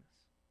defensiveness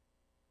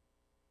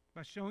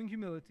by showing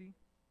humility,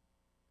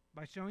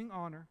 by showing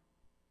honor,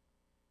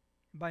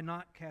 by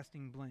not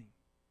casting blame.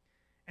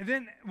 And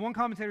then one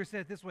commentator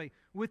said it this way,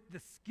 with the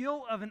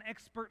skill of an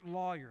expert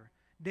lawyer,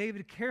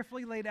 David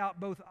carefully laid out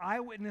both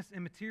eyewitness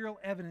and material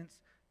evidence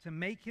to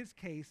make his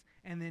case,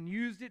 and then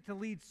used it to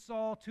lead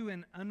Saul to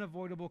an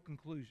unavoidable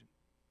conclusion.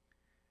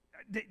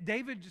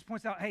 David just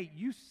points out, hey,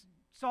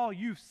 Saul,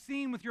 you've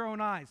seen with your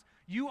own eyes.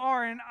 You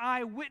are an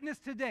eyewitness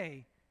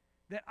today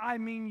that I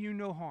mean you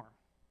no harm,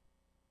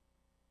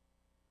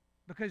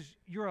 because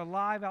you're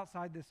alive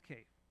outside this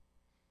cave.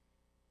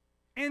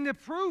 And to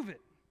prove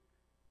it,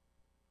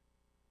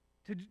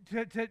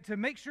 to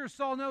make sure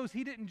Saul knows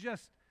he didn't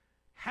just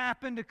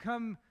happen to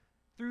come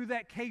through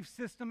that cave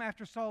system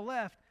after Saul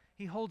left,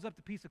 he holds up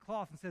the piece of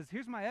cloth and says,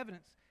 here's my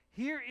evidence.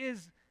 Here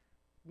is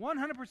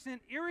 100%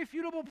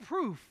 irrefutable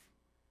proof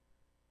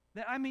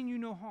that I mean you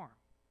no harm.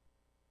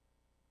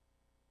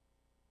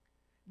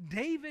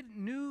 David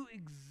knew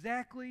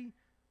exactly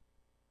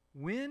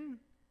when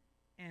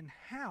and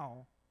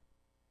how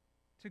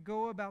to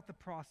go about the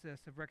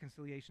process of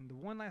reconciliation. The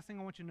one last thing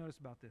I want you to notice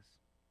about this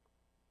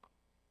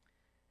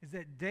is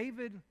that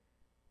David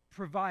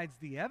provides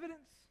the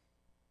evidence.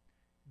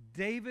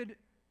 David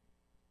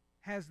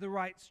has the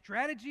right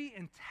strategy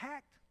and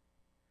tact.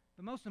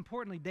 But most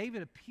importantly,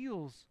 David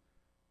appeals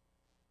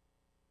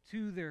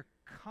to their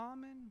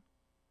common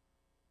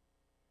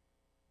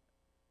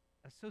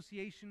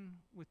association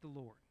with the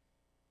Lord.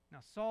 Now,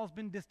 Saul's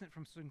been distant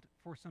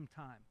for some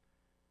time.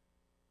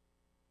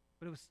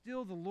 But it was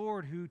still the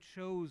Lord who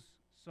chose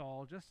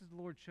Saul, just as the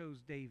Lord chose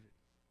David.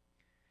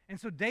 And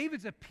so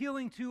David's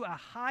appealing to a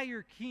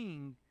higher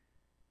king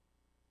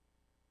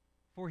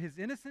for his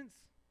innocence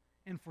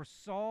and for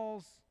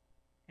Saul's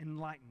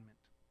enlightenment.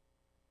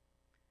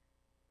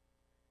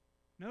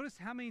 Notice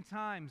how many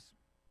times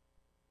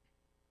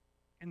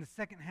in the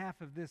second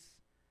half of this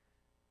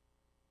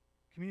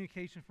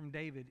communication from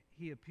David,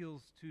 he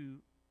appeals to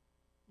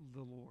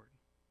the Lord.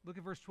 Look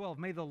at verse 12.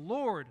 May the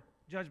Lord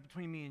judge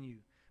between me and you.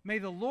 May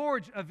the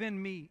Lord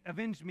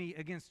avenge me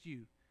against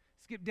you.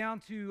 Skip down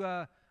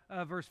to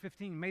verse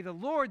 15. May the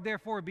Lord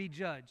therefore be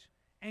judge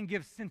and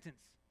give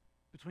sentence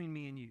between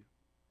me and you.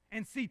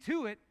 And see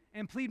to it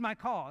and plead my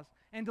cause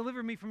and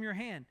deliver me from your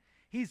hand.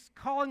 He's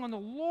calling on the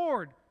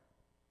Lord.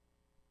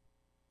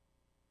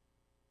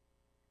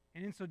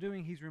 And in so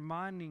doing, he's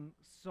reminding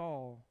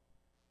Saul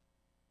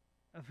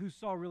of who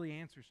Saul really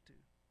answers to,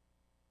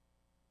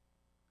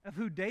 of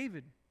who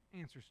David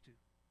answers to.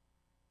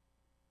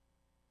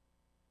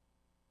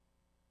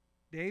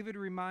 David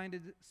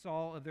reminded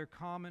Saul of their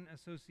common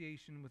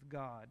association with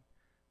God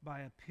by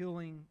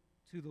appealing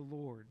to the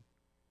Lord.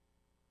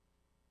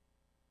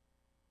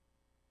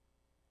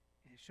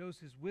 It shows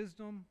his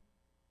wisdom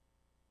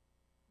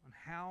on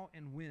how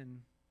and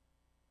when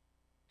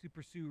to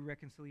pursue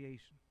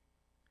reconciliation.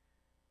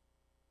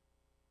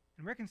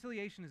 And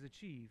reconciliation is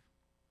achieved.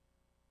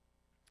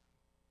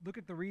 Look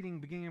at the reading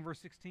beginning in verse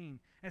 16.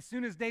 As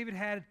soon as David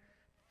had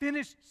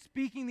finished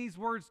speaking these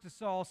words to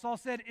Saul, Saul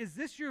said, "Is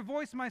this your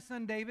voice, my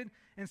son David?"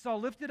 And Saul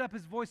lifted up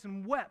his voice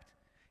and wept.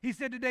 He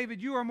said to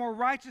David, "You are more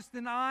righteous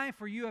than I,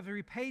 for you have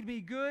repaid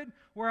me good,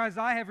 whereas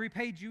I have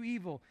repaid you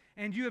evil.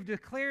 And you have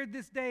declared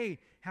this day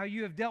how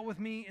you have dealt with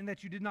me, and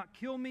that you did not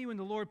kill me when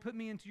the Lord put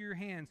me into your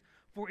hands.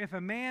 For if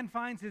a man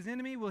finds his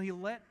enemy, will he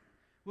let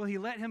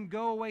him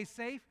go away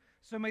safe?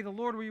 So may the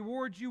Lord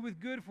reward you with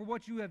good for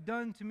what you have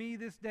done to me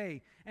this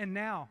day. And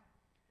now,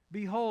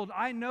 behold,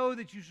 I know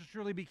that you shall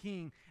surely be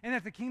king, and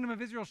that the kingdom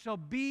of Israel shall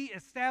be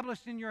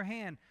established in your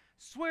hand.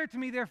 Swear to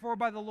me, therefore,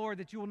 by the Lord,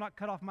 that you will not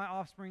cut off my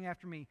offspring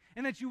after me,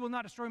 and that you will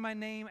not destroy my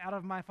name out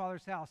of my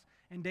father's house."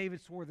 And David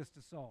swore this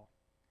to Saul.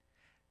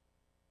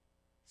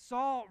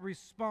 Saul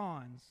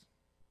responds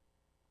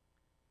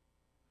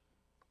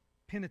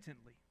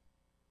penitently.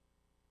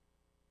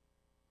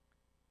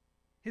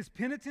 His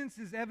penitence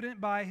is evident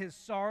by his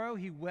sorrow.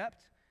 He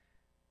wept.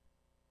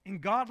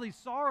 And godly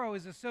sorrow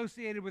is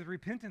associated with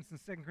repentance in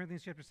 2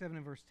 Corinthians chapter 7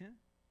 and verse 10.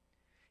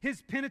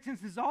 His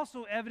penitence is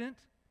also evident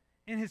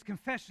in his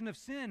confession of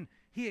sin.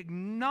 He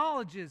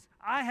acknowledges,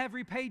 "I have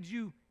repaid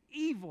you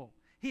evil."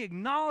 He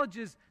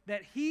acknowledges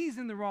that he's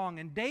in the wrong,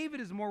 and David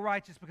is more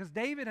righteous because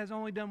David has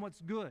only done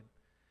what's good.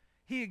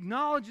 He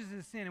acknowledges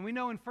his sin, and we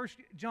know in 1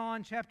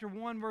 John chapter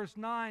 1 verse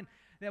 9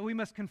 that we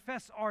must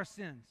confess our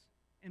sins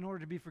in order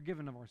to be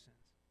forgiven of our sins.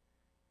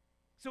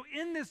 So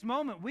in this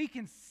moment, we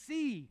can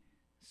see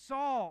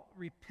Saul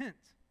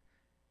repent.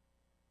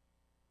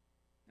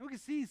 And we can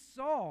see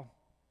Saul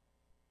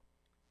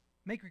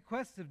make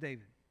requests of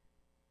David.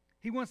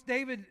 He wants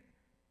David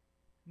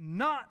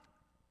not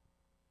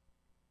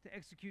to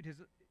execute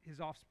his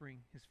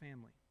offspring, his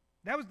family.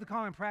 That was the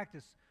common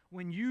practice.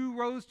 When you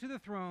rose to the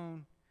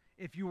throne,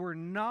 if you were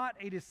not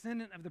a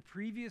descendant of the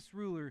previous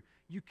ruler,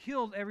 you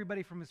killed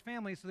everybody from his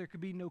family so there could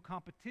be no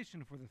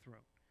competition for the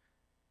throne.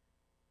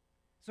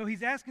 So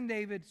he's asking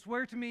David,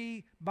 "Swear to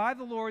me by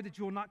the Lord that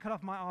you will not cut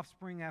off my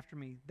offspring after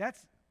me."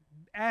 That's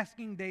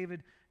asking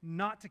David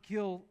not to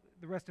kill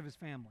the rest of his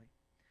family.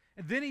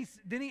 And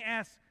then he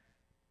asks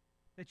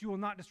that you will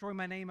not destroy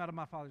my name out of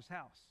my father's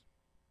house.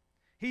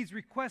 He's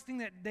requesting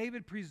that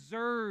David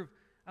preserve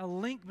a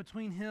link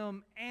between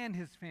him and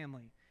his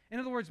family. In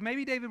other words,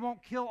 maybe David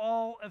won't kill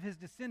all of his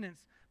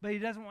descendants, but he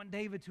doesn't want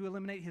David to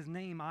eliminate his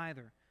name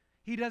either.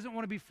 He doesn't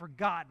want to be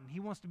forgotten.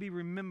 He wants to be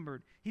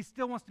remembered. He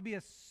still wants to be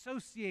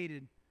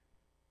associated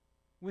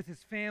with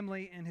his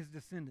family and his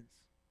descendants.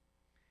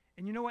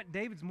 And you know what?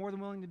 David's more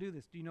than willing to do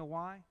this. Do you know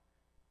why?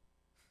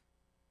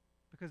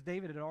 Because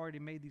David had already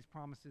made these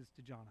promises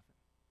to Jonathan.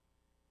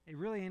 It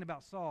really ain't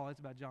about Saul, it's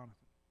about Jonathan.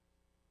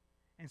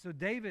 And so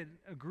David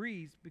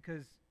agrees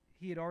because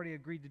he had already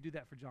agreed to do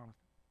that for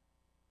Jonathan.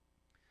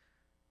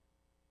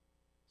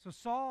 So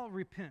Saul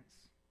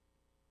repents.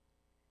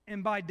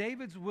 And by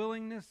David's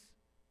willingness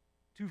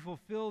to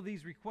fulfill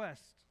these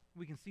requests,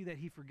 we can see that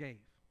he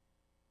forgave.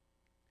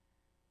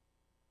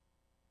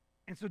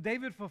 And so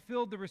David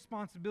fulfilled the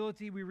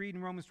responsibility we read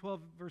in Romans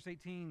 12, verse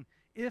 18.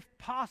 "If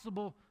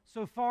possible,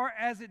 so far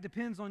as it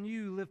depends on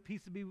you, live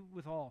peaceably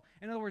with all."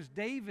 In other words,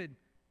 David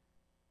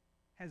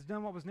has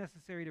done what was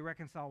necessary to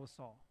reconcile with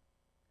Saul.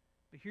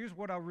 But here's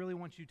what I really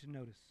want you to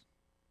notice.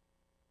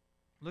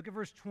 Look at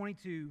verse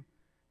 22,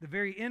 the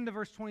very end of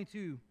verse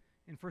 22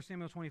 in 1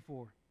 Samuel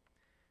 24.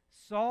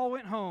 "Saul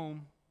went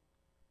home,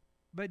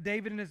 but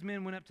David and his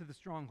men went up to the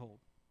stronghold."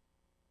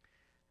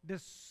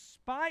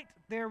 Despite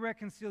their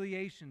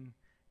reconciliation,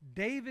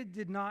 David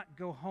did not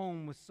go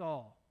home with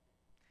Saul.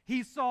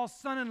 He's Saul's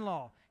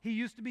son-in-law. He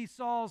used to be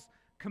Saul's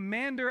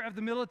commander of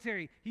the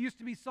military. He used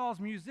to be Saul's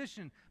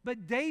musician.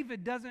 But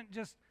David doesn't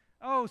just,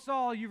 "Oh,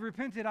 Saul, you've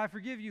repented. I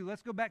forgive you.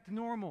 Let's go back to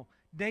normal."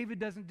 David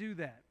doesn't do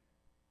that.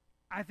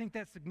 I think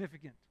that's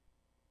significant.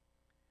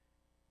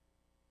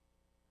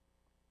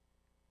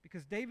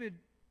 Because David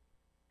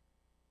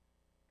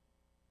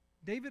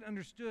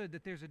understood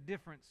that there's a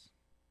difference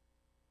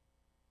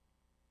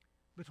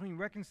between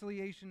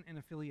reconciliation and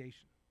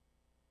affiliation.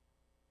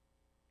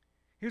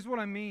 Here's what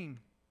I mean.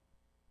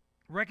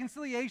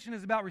 Reconciliation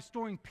is about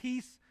restoring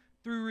peace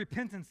through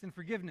repentance and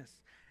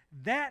forgiveness.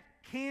 That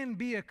can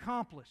be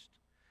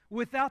accomplished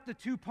without the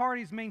two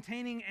parties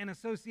maintaining an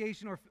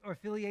association or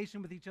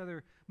affiliation with each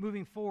other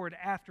moving forward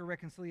after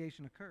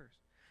reconciliation occurs.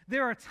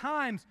 There are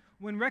times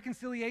when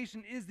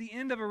reconciliation is the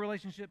end of a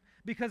relationship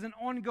because an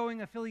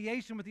ongoing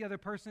affiliation with the other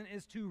person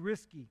is too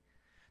risky.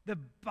 The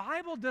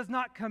Bible does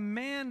not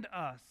command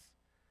us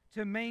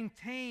to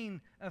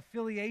maintain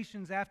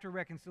affiliations after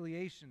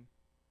reconciliation.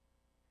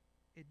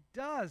 It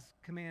does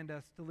command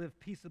us to live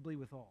peaceably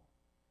with all.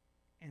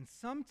 And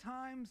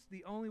sometimes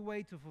the only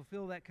way to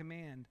fulfill that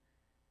command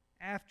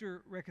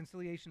after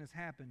reconciliation has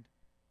happened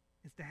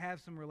is to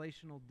have some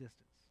relational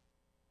distance.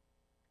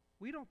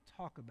 We don't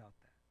talk about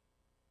that.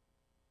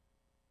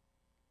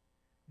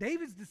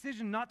 David's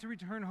decision not to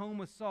return home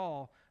with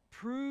Saul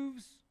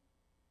proves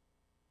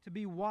to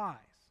be wise.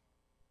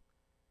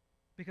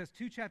 Because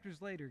 2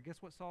 chapters later,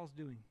 guess what Saul's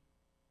doing?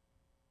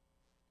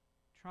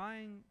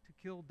 Trying to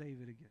kill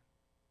David again.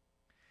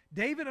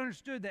 David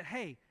understood that,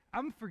 hey,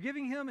 I'm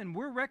forgiving him and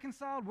we're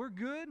reconciled, we're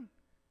good,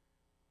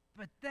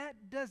 but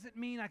that doesn't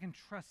mean I can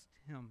trust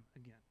him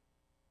again.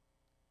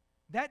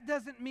 That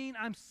doesn't mean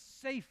I'm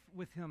safe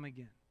with him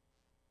again.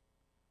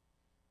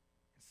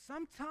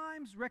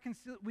 sometimes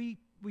we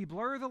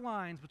blur the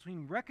lines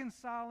between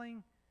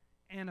reconciling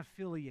and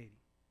affiliating.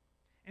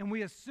 And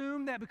we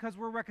assume that because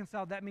we're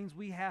reconciled, that means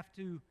we have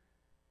to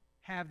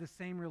have the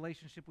same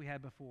relationship we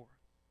had before.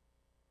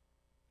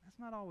 That's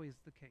not always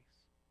the case.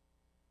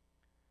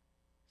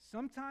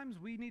 Sometimes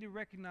we need to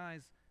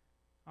recognize,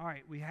 all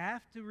right, we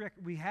have to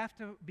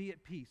be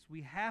at peace.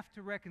 We have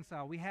to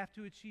reconcile. We have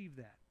to achieve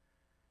that.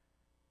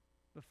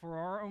 But for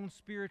our own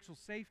spiritual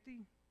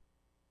safety,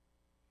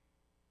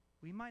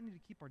 we might need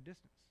to keep our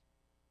distance.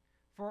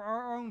 For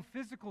our own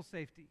physical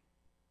safety,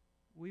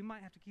 we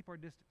might have to keep our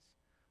distance.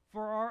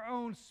 For our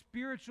own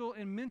spiritual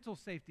and mental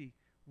safety,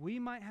 we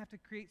might have to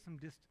create some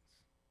distance.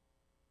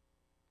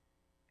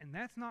 And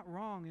that's not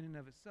wrong in and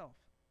of itself.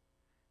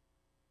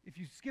 If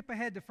you skip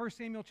ahead to 1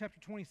 Samuel chapter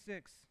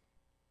 26,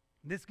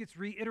 this gets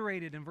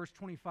reiterated in verse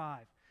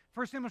 25.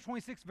 1 Samuel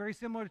 26, very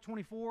similar to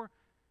 24.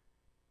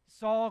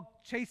 Saul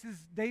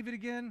chases David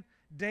again.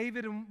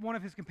 David and one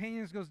of his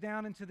companions goes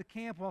down into the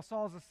camp while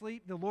Saul is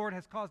asleep. The Lord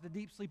has caused a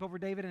deep sleep over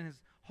David and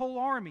his whole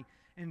army.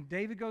 And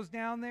David goes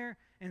down there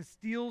and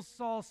steals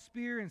Saul's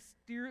spear and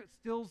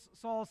steals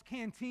Saul's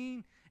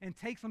canteen and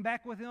takes them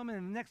back with him. And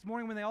the next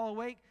morning when they all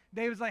awake,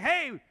 David's like,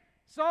 "Hey,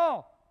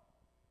 Saul,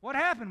 what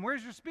happened?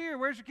 Where's your spear?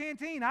 Where's your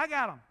canteen? I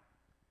got them.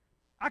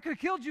 I could have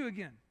killed you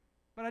again,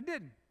 but I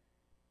didn't.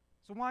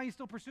 So why are you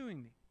still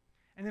pursuing me?"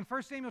 And then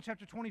 1 Samuel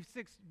chapter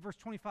 26, verse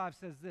 25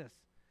 says this.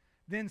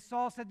 Then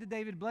Saul said to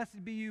David,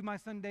 "Blessed be you, my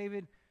son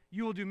David.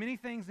 You will do many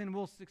things and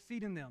will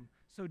succeed in them."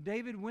 So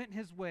David went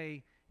his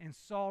way, and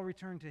Saul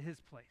returned to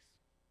his place.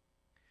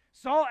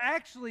 Saul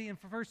actually, in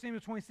 1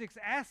 Samuel 26,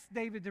 asked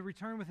David to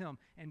return with him,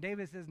 and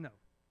David says no.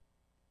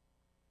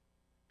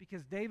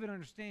 Because David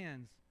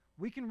understands,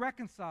 we can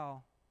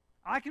reconcile,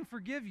 I can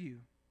forgive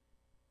you,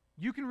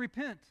 you can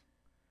repent,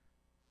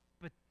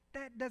 but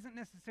that doesn't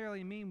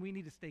necessarily mean we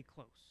need to stay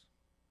close.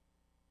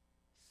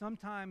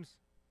 Sometimes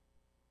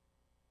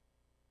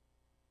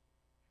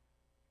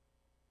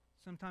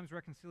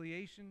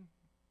reconciliation,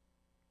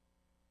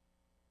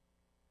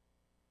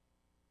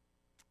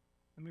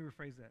 let me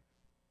rephrase that.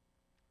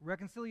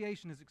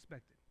 Reconciliation is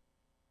expected,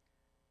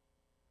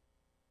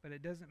 but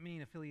it doesn't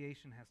mean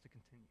affiliation has to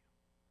continue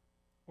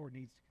or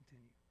needs to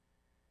continue.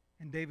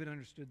 And David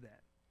understood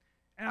that.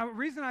 And the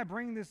reason I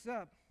bring this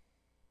up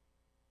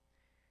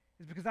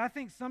is because I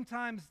think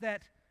sometimes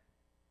that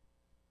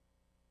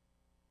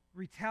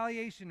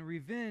retaliation,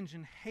 revenge,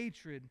 and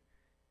hatred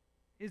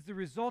is the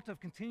result of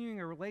continuing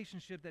a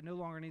relationship that no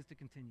longer needs to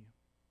continue.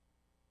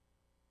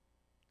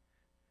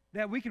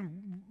 That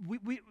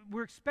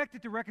we're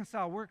expected to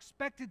reconcile. We're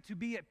expected to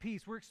be at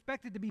peace. We're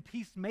expected to be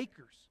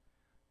peacemakers.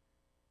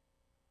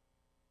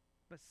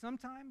 But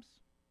sometimes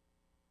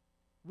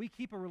we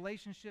keep a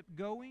relationship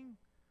going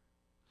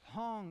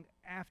long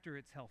after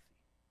it's healthy,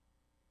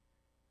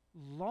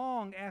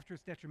 long after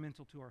it's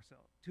detrimental to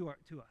ourselves, to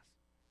us.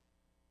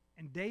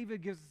 And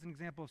David gives us an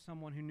example of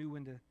someone who knew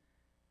when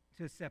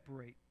to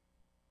separate.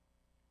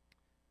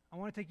 I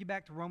want to take you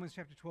back to Romans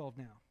chapter 12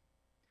 now.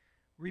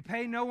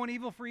 Repay no one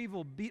evil for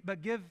evil,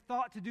 but give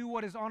thought to do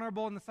what is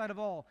honorable in the sight of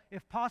all.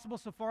 If possible,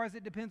 so far as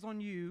it depends on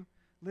you,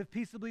 live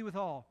peaceably with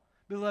all.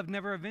 Beloved,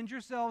 never avenge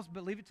yourselves,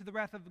 but leave it to the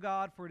wrath of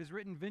God, for it is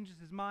written, "Vengeance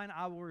is mine,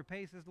 I will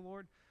repay," says the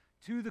Lord.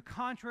 To the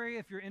contrary,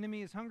 if your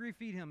enemy is hungry,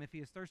 feed him. If he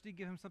is thirsty,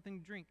 give him something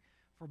to drink,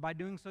 for by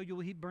doing so you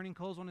will heap burning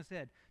coals on his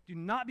head. Do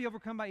not be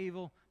overcome by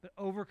evil, but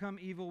overcome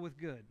evil with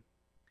good.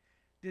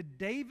 Did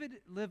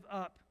David live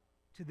up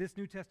to this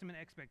New Testament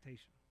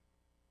expectation?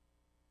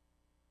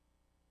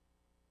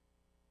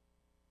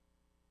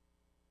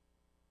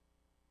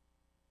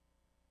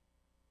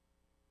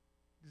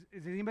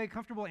 Is anybody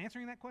comfortable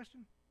answering that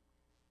question?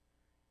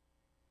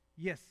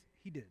 Yes,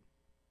 he did.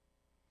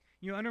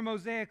 You know, under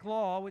Mosaic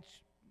law,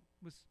 which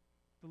was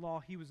the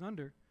law he was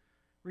under,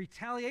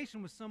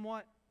 retaliation was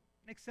somewhat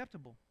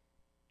acceptable.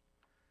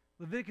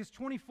 Leviticus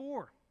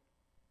 24,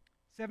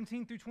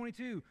 17 through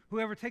 22.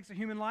 Whoever takes a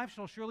human life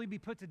shall surely be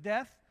put to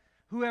death.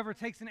 Whoever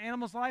takes an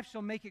animal's life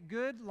shall make it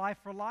good, life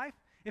for life.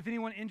 If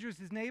anyone injures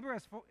his neighbor,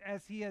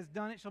 as he has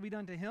done, it shall be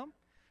done to him.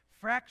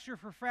 Fracture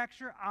for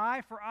fracture,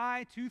 eye for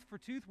eye, tooth for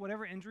tooth,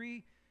 whatever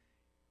injury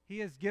he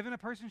has given a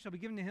person shall be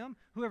given to him.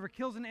 Whoever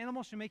kills an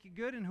animal shall make it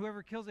good, and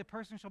whoever kills a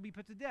person shall be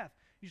put to death.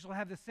 You shall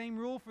have the same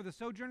rule for the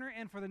sojourner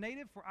and for the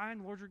native, for I am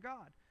the Lord your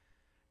God.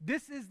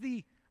 This is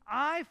the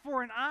eye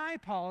for an eye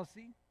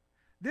policy.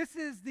 This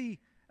is the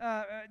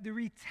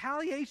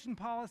retaliation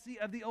policy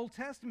of the Old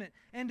Testament.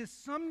 And to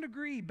some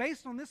degree,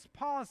 based on this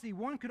policy,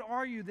 one could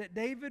argue that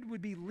David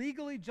would be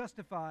legally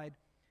justified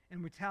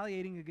in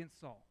retaliating against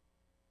Saul.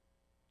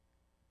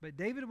 But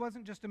David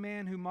wasn't just a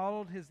man who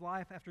modeled his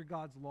life after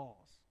God's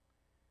laws.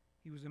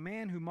 He was a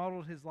man who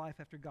modeled his life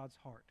after God's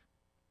heart.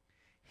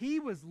 He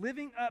was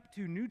living up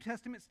to New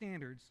Testament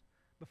standards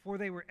before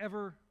they were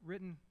ever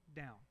written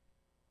down,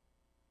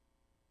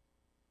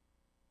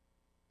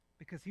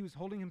 because he was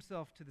holding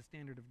himself to the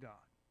standard of God.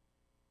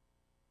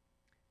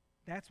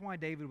 That's why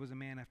David was a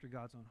man after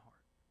God's own heart.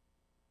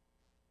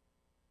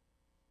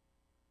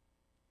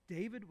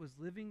 David was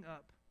living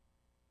up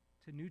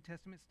to New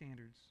Testament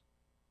standards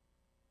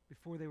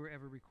before they were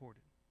ever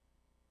recorded.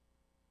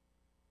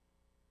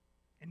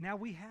 And now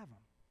we have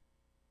them.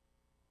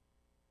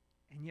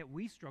 And yet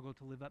we struggle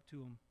to live up to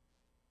them.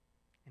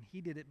 And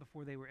he did it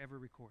before they were ever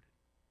recorded.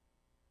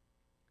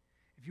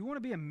 If you want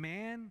to be a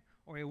man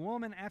or a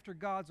woman after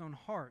God's own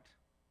heart,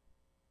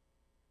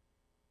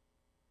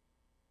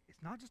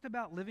 it's not just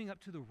about living up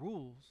to the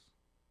rules.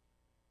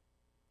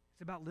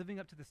 It's about living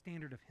up to the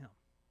standard of Him.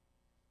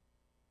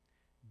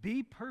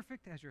 Be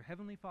perfect as your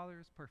heavenly Father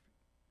is perfect.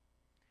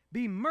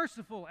 Be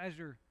merciful as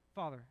your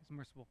Father is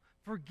merciful.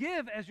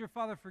 Forgive as your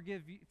Father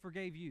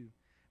forgave you.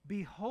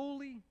 Be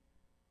holy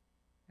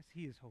as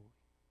He is holy.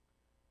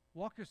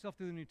 Walk yourself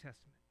through the New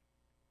Testament.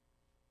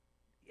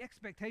 The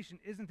expectation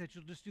isn't that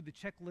you'll just do the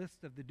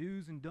checklist of the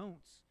do's and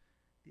don'ts.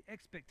 The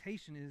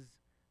expectation is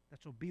that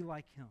you'll be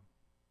like Him.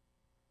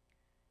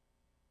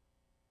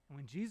 And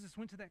when Jesus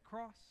went to that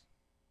cross,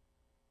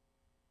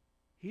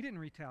 He didn't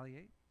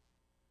retaliate.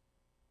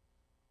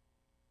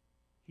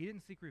 He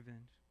didn't seek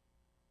revenge.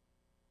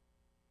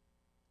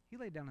 He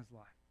laid down His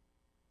life.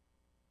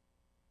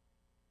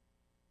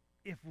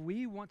 If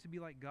we want to be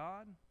like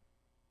God,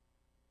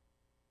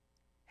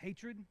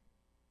 hatred,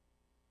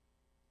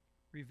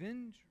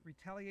 revenge,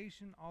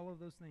 retaliation, all of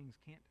those things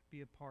can't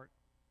be a part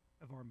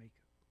of our makeup.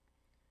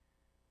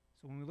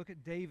 So when we look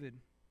at David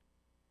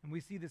and we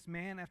see this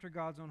man after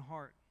God's own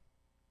heart,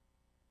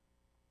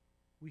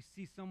 we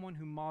see someone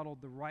who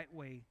modeled the right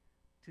way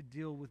to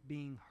deal with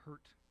being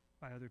hurt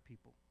by other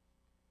people.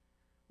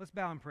 Let's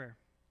bow in prayer.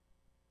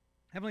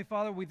 Heavenly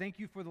Father, we thank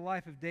You for the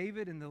life of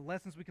David and the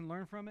lessons we can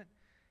learn from it.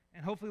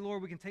 And hopefully,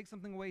 Lord, we can take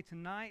something away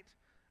tonight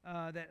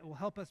that will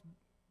help us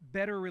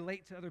better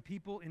relate to other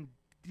people and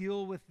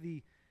deal with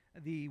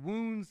the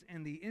wounds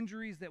and the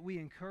injuries that we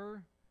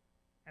incur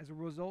as a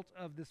result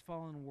of this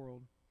fallen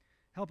world.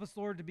 Help us,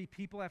 Lord, to be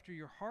people after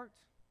Your heart.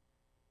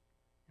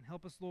 And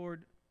help us,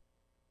 Lord,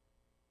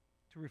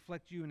 to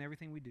reflect You in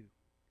everything we do.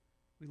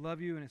 We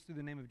love You, and it's through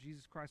the name of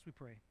Jesus Christ we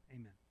pray.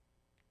 Amen.